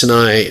 Chris and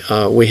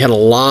I, we had a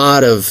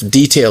lot of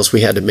details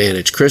we had to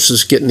manage. Chris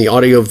was getting the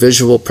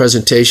audio-visual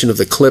presentation of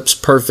the clips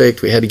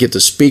perfect. We had to get the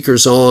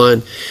speakers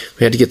on.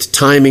 We had to get the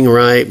timing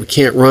right. We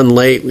can't run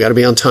late. We got to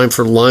be on time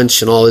for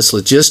lunch and all this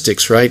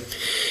logistics, right?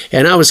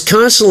 And I was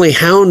constantly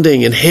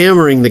hounding and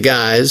hammering the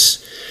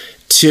guys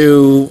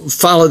to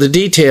follow the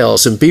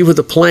details and be with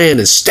the plan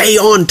and stay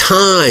on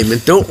time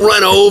and don't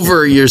run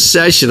over your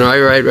session.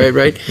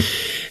 Right.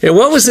 And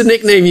what was the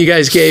nickname you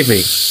guys gave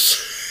me?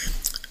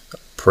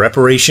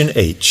 Preparation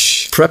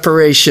H.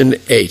 Preparation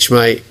H.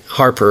 My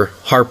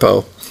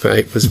Harpo,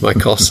 right, was my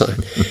call sign.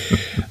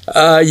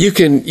 You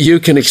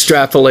can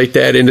extrapolate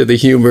that into the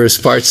humorous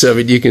parts of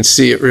it. You can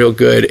see it real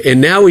good. And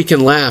now we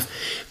can laugh.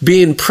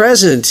 Being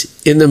present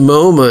in the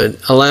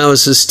moment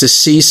allows us to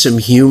see some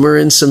humor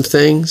in some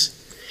things.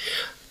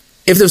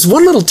 If there's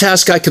one little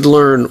task I could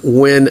learn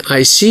when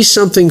I see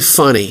something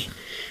funny,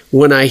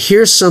 when I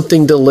hear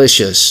something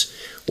delicious,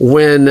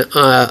 when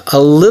a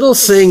little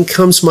thing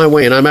comes my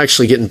way, and I'm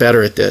actually getting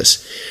better at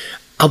this,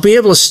 I'll be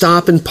able to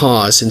stop and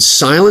pause and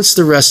silence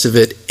the rest of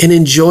it and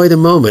enjoy the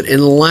moment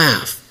and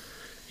laugh.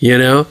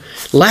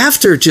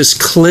 Laughter just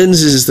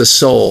cleanses the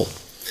soul.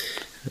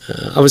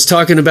 I was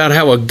talking about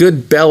how a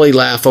good belly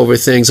laugh over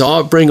things,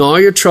 bring all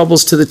your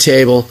troubles to the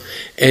table,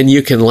 and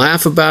you can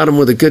laugh about them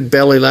with a good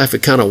belly laugh.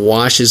 It kind of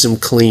washes them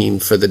clean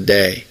for the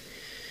day.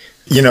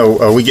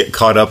 We get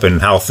caught up in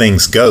how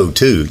things go,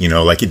 too.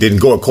 Like it didn't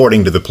go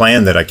according to the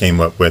plan that I came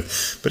up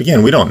with. But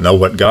again, we don't know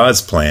what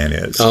God's plan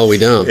is. Oh, we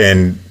don't.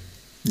 And,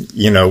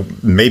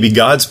 maybe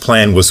God's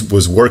plan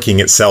was working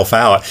itself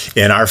out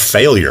in our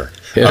failure.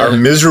 Yeah. Our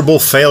miserable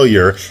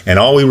failure, and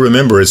all we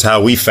remember is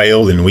how we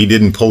failed and we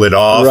didn't pull it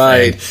off.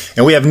 Right.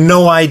 And we have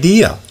no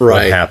idea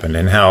what happened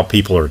and how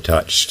people are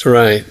touched.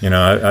 Right.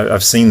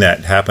 I've seen that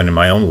happen in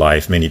my own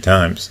life many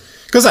times.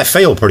 Because I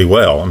fail pretty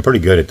well. I'm pretty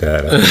good at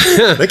that.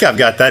 I think I've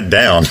got that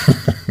down.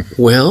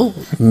 Well,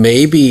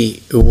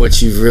 maybe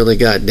what you've really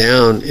got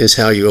down is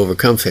how you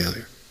overcome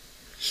failure.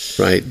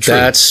 Right? True.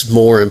 That's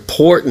more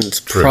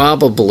important,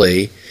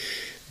 probably,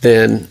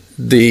 than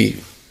the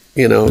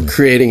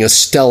creating a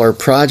stellar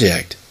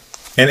project.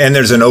 And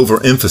there's an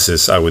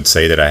overemphasis, I would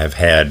say, that I have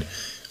had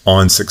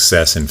on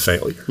success and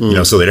failure.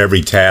 So that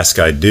every task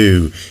I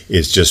do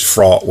is just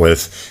fraught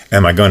with,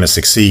 am I going to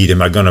succeed?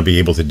 Am I going to be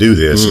able to do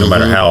this? No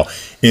matter how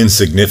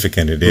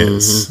insignificant it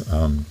is.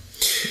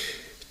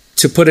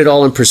 To put it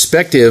all in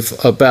perspective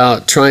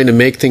about trying to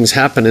make things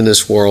happen in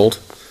this world,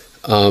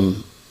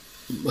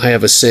 I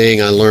have a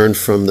saying I learned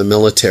from the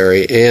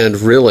military, and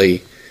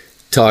really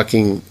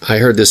I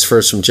heard this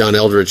first from John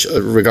Eldredge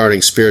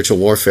regarding spiritual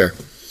warfare.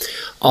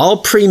 All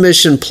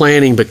pre-mission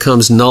planning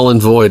becomes null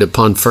and void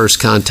upon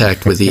first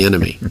contact with the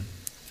enemy.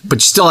 But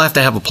you still have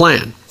to have a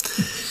plan.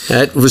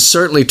 That was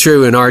certainly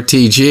true in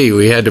RTG.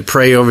 We had to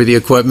pray over the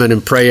equipment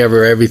and pray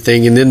over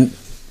everything, and then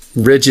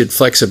rigid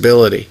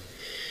flexibility.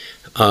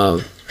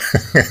 And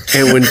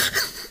when,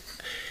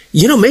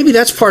 maybe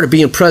that's part of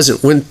being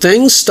present. When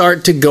things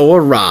start to go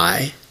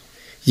awry,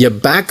 you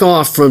back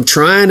off from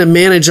trying to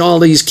manage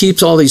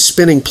keeps all these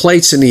spinning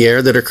plates in the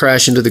air that are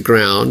crashing to the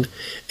ground,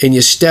 and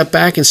you step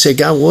back and say,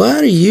 God,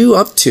 what are you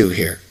up to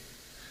here?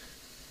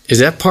 Is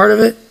that part of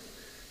it?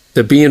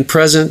 The being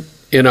present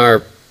in our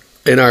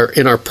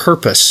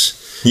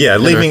purpose. Yeah,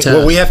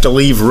 we have to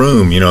leave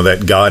room,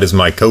 that God is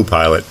my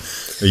co-pilot.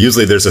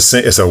 Usually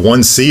it's a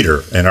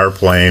one-seater in our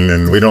plane,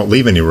 and we don't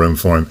leave any room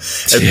for him.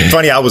 It's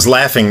funny, I was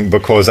laughing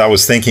because I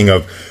was thinking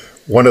of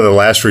one of the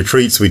last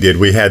retreats we did.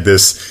 We had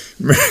this.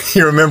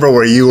 You remember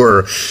where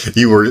you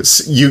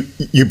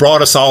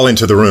brought us all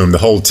into the room, the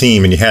whole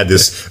team, and you had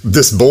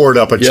this board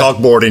up, a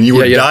chalkboard, and you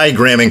were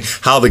diagramming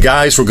how the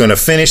guys were going to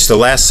finish the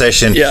last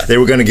session. Yeah. They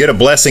were going to get a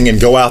blessing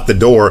and go out the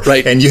door.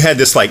 Right. And you had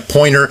this like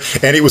pointer,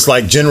 and it was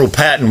like General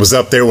Patton was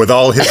up there with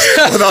all his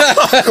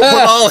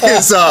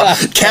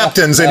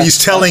captains, and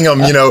he's telling them,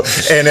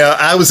 and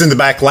I was in the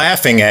back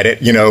laughing at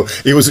it.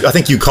 It was, I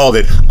think you called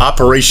it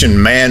Operation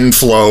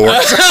Manflow.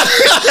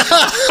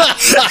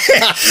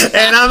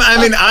 And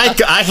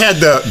I had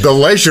the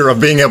leisure of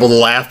being able to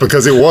laugh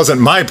because it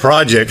wasn't my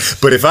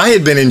project. But if I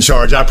had been in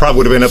charge, I probably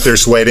would have been up there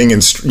sweating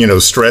and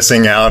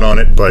stressing out on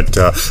it. But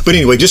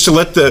anyway, just to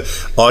let the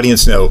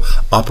audience know,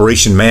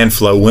 Operation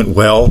Manflow went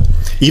well.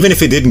 Even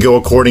if it didn't go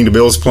according to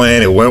Bill's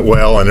plan, it went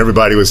well, and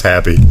everybody was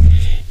happy.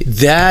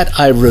 That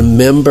I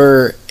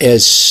remember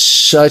as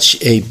such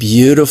a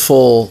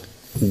beautiful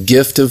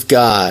gift of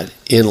God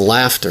in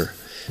laughter.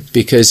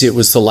 Because it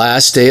was the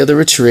last day of the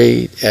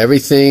retreat.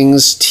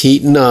 Everything's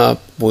heating up.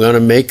 We're going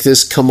to make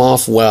this come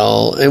off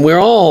well. And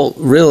we're all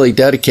really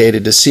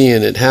dedicated to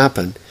seeing it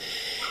happen.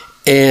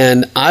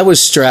 And I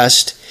was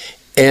stressed.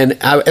 And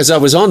as I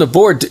was on the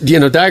board,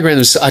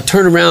 diagrams, I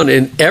turn around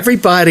and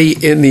everybody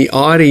in the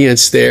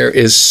audience there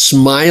is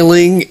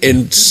smiling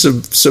and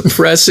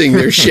suppressing.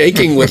 They're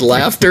shaking with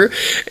laughter.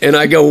 And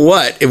I go,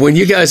 what? And when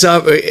you guys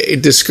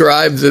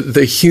describe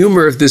the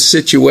humor of this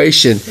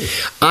situation,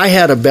 I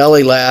had a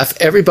belly laugh.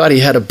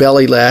 Everybody had a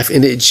belly laugh,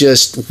 and it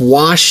just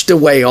washed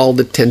away all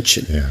the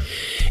tension. Yeah.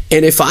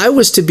 And if I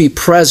was to be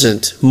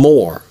present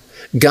more,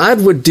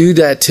 God would do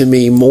that to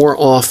me more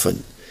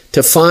often.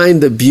 To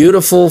find the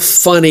beautiful,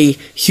 funny,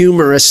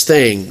 humorous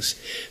things.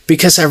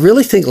 Because I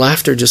really think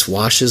laughter just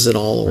washes it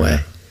all away.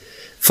 Right.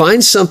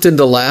 Find something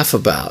to laugh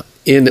about.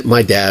 And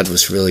my dad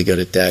was really good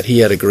at that. He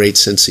had a great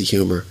sense of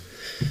humor.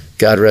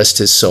 God rest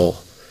his soul.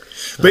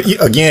 But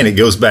again, it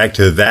goes back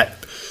to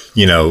that,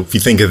 if you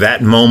think of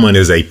that moment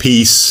as a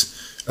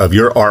piece of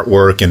your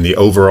artwork and the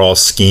overall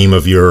scheme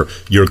of your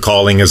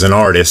calling as an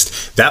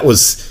artist, that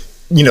was...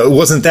 it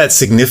wasn't that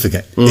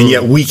significant. And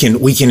yet we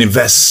can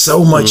invest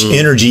so much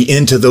energy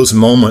into those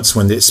moments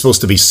when it's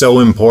supposed to be so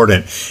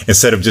important,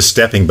 instead of just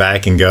stepping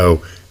back and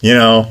go,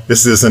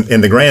 this isn't,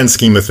 in the grand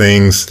scheme of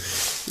things,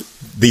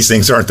 these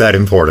things aren't that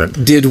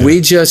important. Did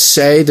we just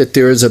say that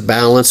there is a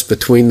balance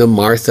between the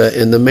Martha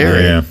and the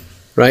Mary? Yeah.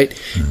 right?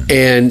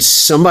 And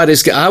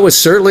I was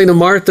certainly the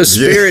Martha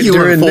spirit you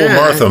during were in full that.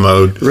 Martha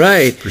mode,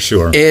 right? For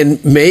sure.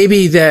 And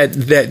maybe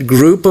that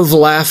group of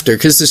laughter,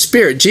 because the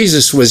Spirit,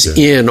 Jesus was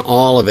in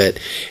all of it,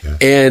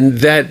 and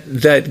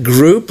that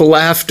group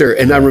laughter,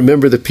 and I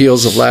remember the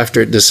peals of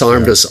laughter. It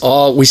disarmed us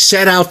all. We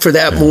set out for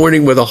that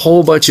morning with a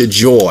whole bunch of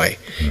joy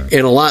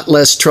and a lot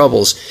less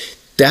troubles.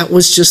 That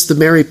was just the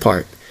merry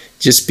part.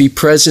 Just be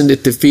present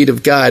at the feet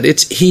of God.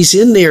 He's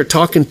in there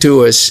talking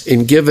to us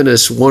and giving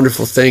us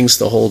wonderful things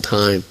the whole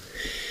time.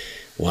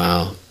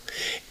 Wow.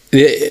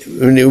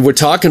 We're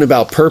talking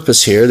about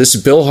purpose here. This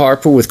is Bill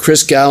Harper with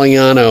Chris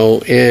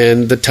Galliano,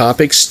 and the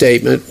topic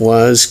statement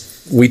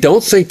was, we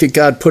don't think that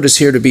God put us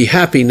here to be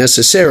happy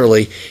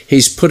necessarily.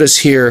 He's put us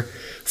here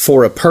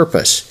for a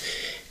purpose.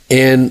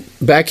 And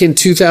back in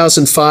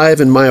 2005,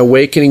 in my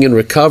awakening and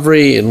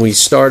recovery, and we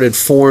started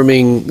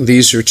forming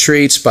these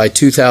retreats by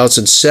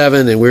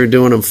 2007, and we were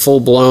doing them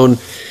full-blown.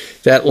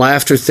 That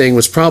laughter thing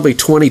was probably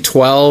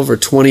 2012 or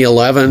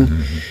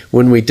 2011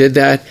 when we did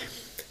that.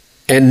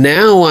 And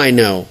now I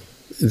know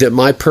that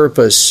my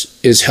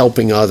purpose is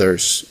helping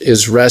others,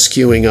 is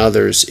rescuing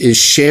others, is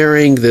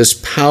sharing this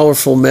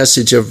powerful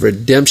message of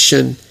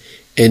redemption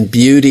and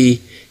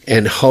beauty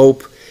and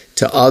hope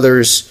to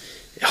others,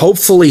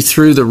 hopefully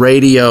through the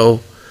radio,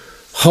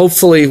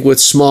 hopefully with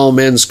small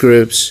men's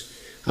groups.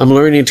 I'm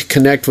learning to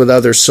connect with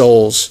other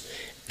souls,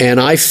 and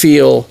I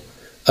feel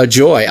a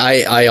joy.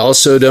 I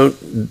also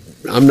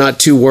I'm not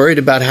too worried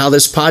about how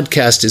this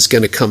podcast is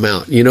going to come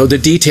out. You know, the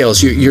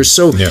details.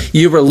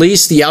 You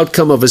release the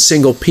outcome of a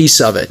single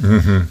piece of it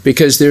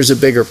because there's a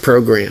bigger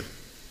program.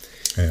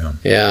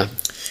 Yeah.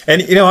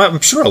 And, you know, I'm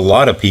sure a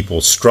lot of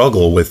people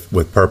struggle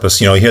with purpose.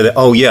 You know, you hear that,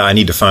 oh, yeah, I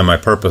need to find my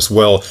purpose.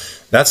 Well,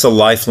 that's a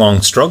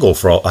lifelong struggle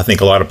for, I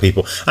think, a lot of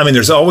people. I mean,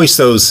 there's always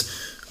those,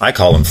 I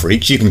call them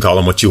freaks. You can call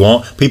them what you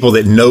want. People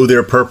that know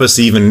their purpose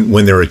even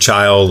when they're a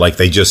child, like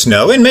they just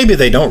know. And maybe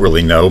they don't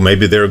really know.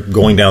 Maybe they're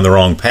going down the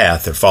wrong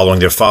path. They're following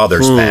their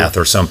father's path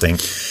or something.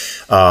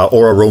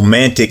 Or a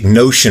romantic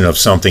notion of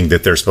something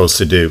that they're supposed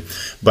to do.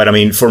 But, I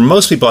mean, for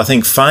most people, I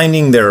think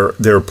finding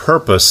their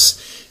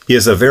purpose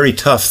is a very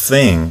tough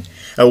thing.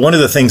 One of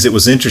the things that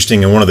was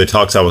interesting in one of the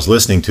talks I was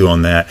listening to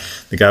on that,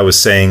 the guy was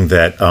saying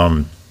that,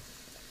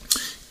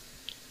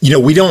 you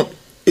know,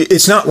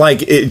 it's not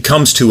like it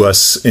comes to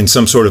us in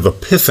some sort of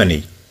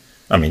epiphany.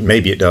 I mean,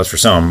 maybe it does for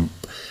some,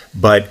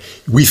 but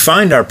we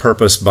find our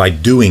purpose by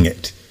doing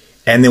it,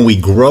 and then we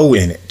grow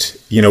in it.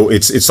 You know,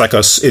 it's like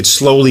it's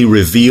slowly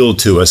revealed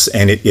to us,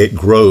 and it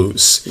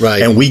grows,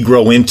 right? And we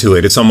grow into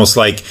it. It's almost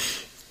like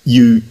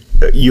you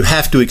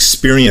have to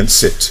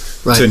experience it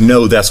to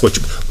know that's what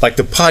like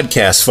the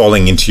podcast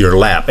falling into your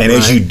lap. And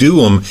as you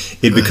do them,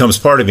 it becomes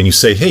part of it. And you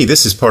say, hey,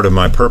 this is part of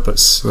my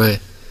purpose. Right.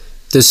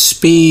 The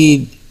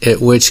speed at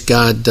which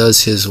God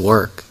does his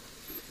work.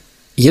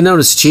 You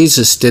notice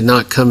Jesus did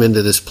not come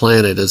into this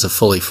planet as a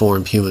fully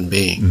formed human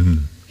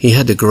being. He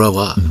had to grow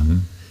up.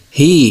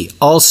 He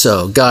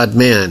also,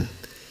 God-man,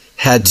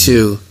 had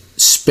to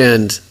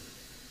spend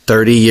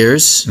 30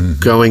 years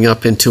growing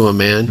up into a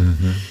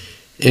man.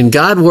 And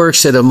God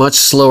works at a much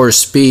slower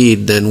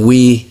speed than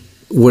we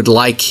would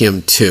like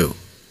him to,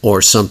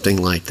 or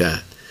something like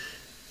that.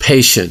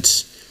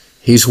 Patience.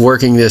 He's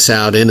working this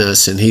out in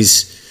us, and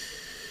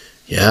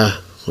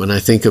when I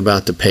think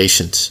about the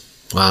patience,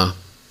 wow.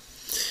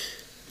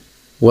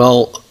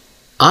 Well,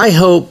 I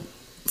hope,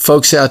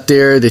 folks out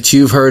there, that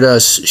you've heard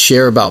us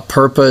share about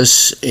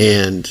purpose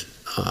and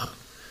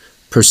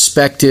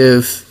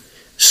perspective,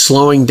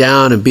 slowing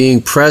down and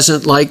being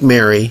present like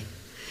Mary,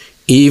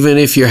 even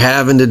if you're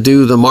having to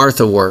do the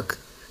Martha work.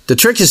 The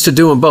trick is to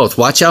do them both.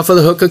 Watch out for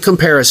the hook of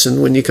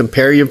comparison when you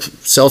compare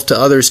yourself to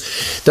others.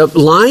 The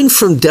line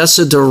from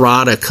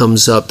Desiderata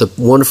comes up, the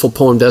wonderful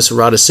poem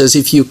Desiderata says,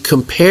 if you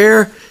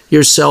compare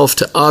yourself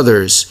to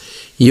others,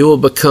 you will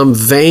become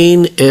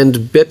vain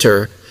and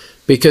bitter,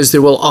 because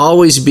there will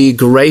always be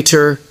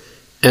greater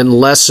and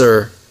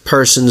lesser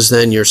persons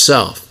than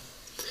yourself.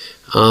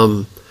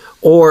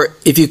 Or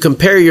if you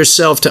compare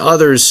yourself to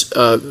others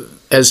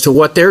as to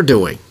what they're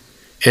doing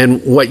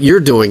and what you're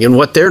doing and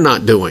what they're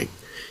not doing,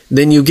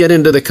 then you get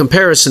into the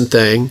comparison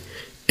thing,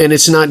 and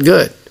it's not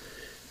good.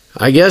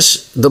 I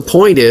guess the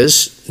point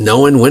is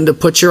knowing when to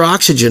put your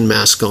oxygen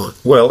mask on.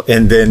 Well,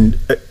 and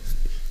then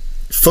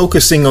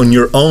focusing on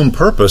your own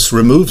purpose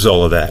removes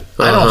all of that.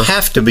 I don't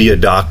have to be a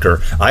doctor.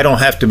 I don't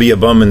have to be a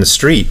bum in the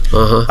street.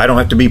 I don't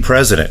have to be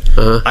president.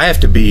 I have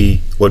to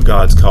be what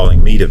God's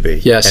calling me to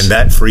be. Yes. And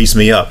that frees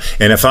me up.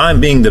 And if I'm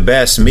being the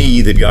best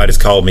me that God has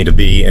called me to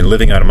be and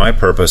living out of my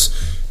purpose,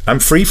 I'm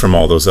free from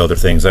all those other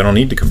things. I don't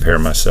need to compare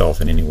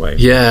myself in any way.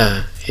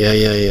 Yeah.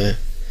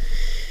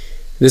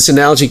 This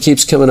analogy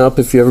keeps coming up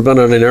if you've ever been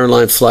on an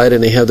airline flight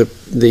and they have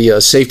the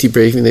safety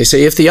briefing. They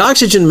say, if the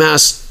oxygen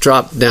mask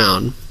dropped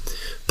down,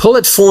 pull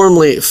it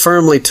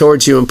firmly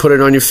towards you and put it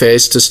on your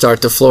face to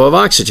start the flow of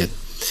oxygen.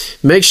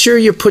 Make sure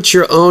you put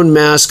your own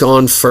mask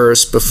on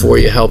first before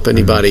you help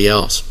anybody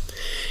else.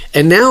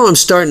 And now I'm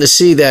starting to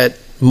see that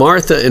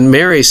Martha and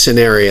Mary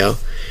scenario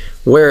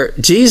where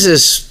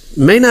Jesus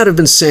may not have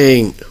been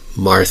saying,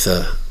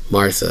 Martha,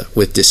 Martha,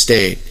 with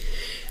disdain.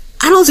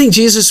 I don't think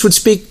Jesus would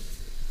speak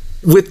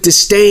with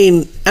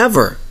disdain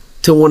ever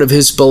to one of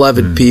his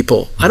beloved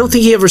people. I don't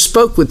think he ever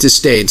spoke with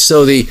disdain.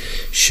 So the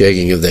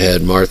shaking of the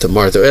head, Martha,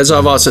 Martha, as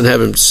I've often had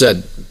him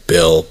said,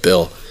 Bill,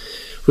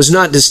 was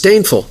not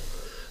disdainful.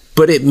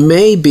 But it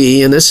may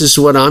be, and this is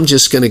what I'm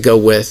just going to go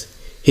with,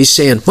 he's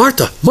saying,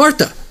 Martha,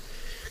 Martha,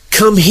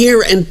 come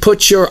here and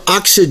put your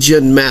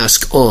oxygen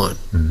mask on.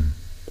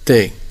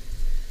 Thing.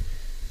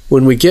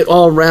 When we get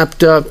all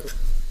wrapped up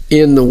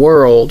in the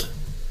world,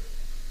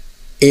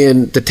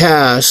 in the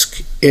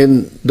task,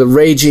 in the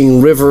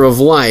raging river of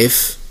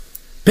life,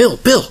 Bill,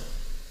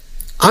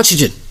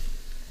 oxygen,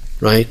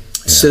 right?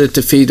 Yeah. Sit at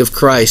the feet of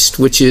Christ,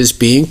 which is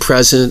being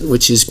present,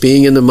 which is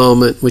being in the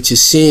moment, which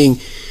is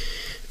seeing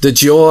the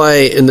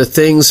joy and the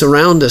things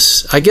around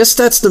us. I guess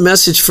that's the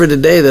message for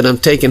today that I'm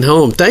taking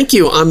home. Thank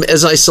you.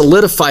 As I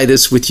solidify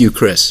this with you,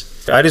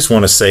 Chris. I just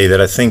want to say that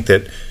I think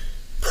that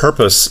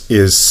purpose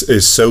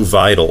is so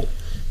vital.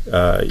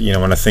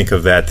 When I think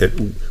of that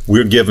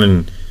we're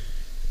given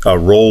a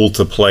role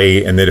to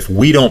play, and that if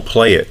we don't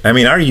play it, I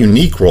mean, our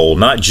unique role,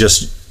 not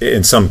just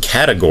in some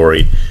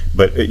category,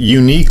 but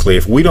uniquely,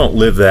 if we don't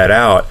live that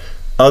out,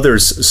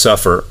 others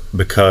suffer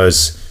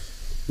because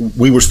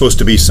we were supposed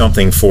to be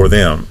something for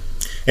them.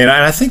 And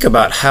I think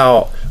about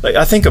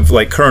I think of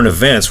current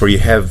events where you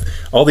have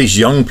all these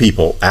young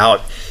people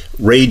out,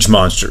 rage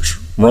monsters,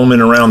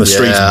 roaming around the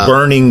streets,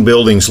 burning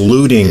buildings,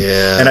 looting.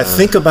 Yeah. And I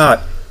think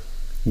about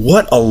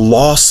what a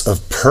loss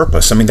of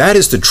purpose. I mean, that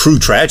is the true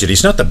tragedy.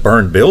 It's not the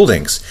burned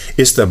buildings.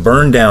 It's the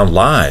burned down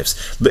lives.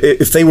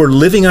 If they were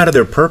living out of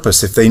their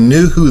purpose, if they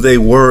knew who they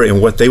were and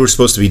what they were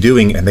supposed to be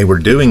doing, and they were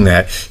doing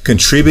that,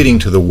 contributing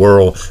to the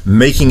world,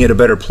 making it a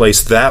better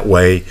place that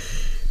way,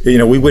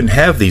 we wouldn't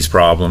have these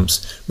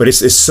problems. But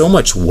it's so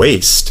much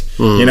waste.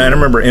 And I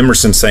remember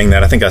Emerson saying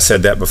that. I think I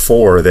said that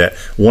before, that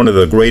one of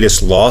the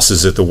greatest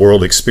losses that the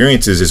world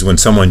experiences is when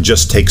someone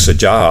just takes a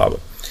job.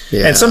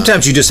 Yeah. And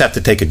sometimes you just have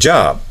to take a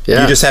job.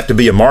 Yeah. You just have to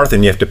be a Martha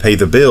and you have to pay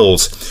the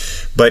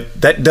bills.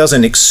 But that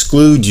doesn't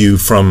exclude you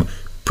from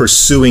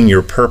pursuing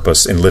your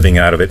purpose and living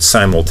out of it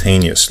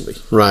simultaneously.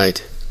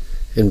 Right.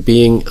 And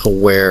being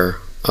aware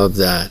of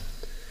that.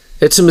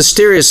 It's a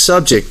mysterious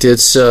subject.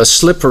 It's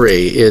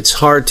slippery. It's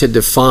hard to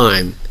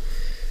define.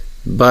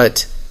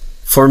 But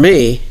for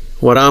me,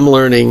 what I'm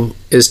learning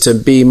is to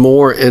be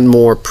more and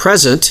more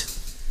present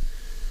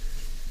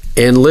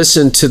and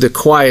listen to the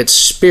quiet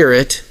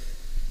spirit.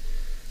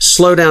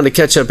 Slow down to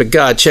catch up with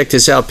God. Check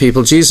this out,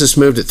 people. Jesus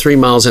moved at 3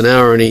 miles an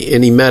hour, and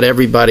he met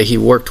everybody he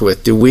worked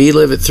with. Do we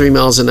live at 3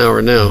 miles an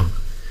hour now?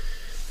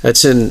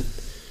 That's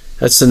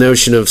the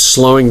notion of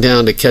slowing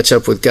down to catch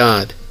up with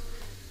God,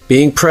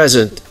 being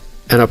present,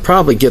 and I'll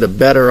probably get a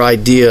better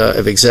idea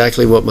of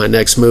exactly what my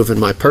next move and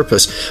my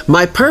purpose.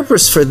 My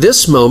purpose for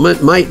this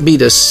moment might be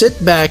to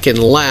sit back and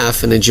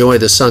laugh and enjoy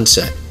the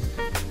sunset,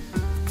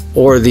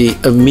 or the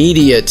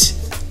immediate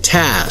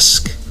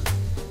task.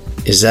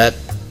 Is that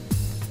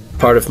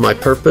part of my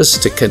purpose,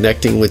 to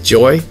connecting with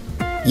joy?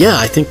 Yeah,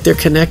 I think they're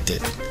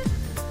connected.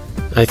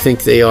 I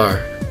think they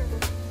are.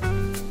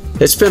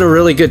 It's been a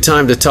really good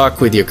time to talk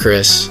with you,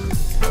 Chris.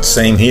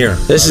 Same here.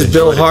 This is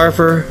Bill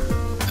Harper,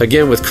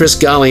 again with Chris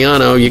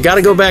Galliano. You got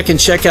to go back and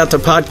check out the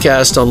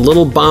podcast on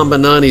Little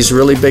Bombanani's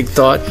Really Big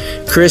Thought.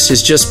 Chris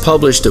has just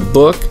published a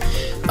book.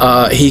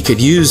 He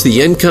could use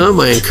the income.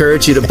 I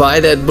encourage you to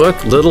buy that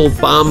book, Little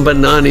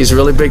Bombanani's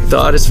Really Big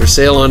Thought. It's for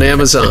sale on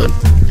Amazon.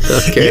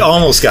 Okay. You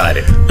almost got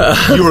it.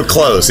 You were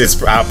close.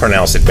 I'll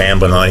pronounce it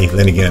Bambanani.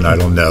 Then again, I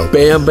don't know.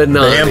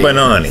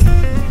 Bambanani.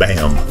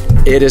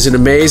 Bam. It is an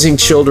amazing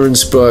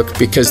children's book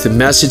because the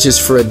message is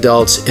for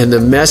adults, and the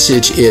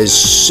message is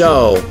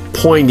so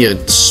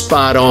poignant,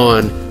 spot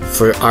on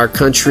for our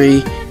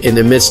country in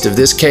the midst of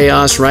this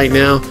chaos right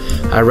now.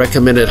 I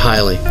recommend it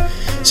highly.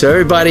 So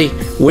everybody,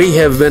 we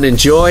have been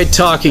enjoyed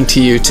talking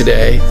to you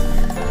today.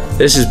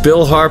 This is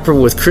Bill Harper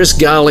with Chris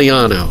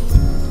Galliano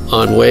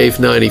on Wave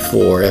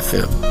 94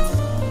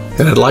 FM.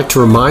 And I'd like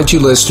to remind you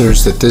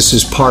listeners that this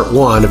is part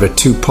 1 of a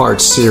 2-part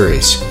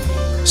series.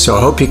 So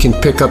I hope you can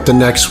pick up the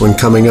next one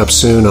coming up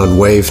soon on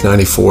Wave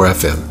 94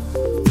 FM.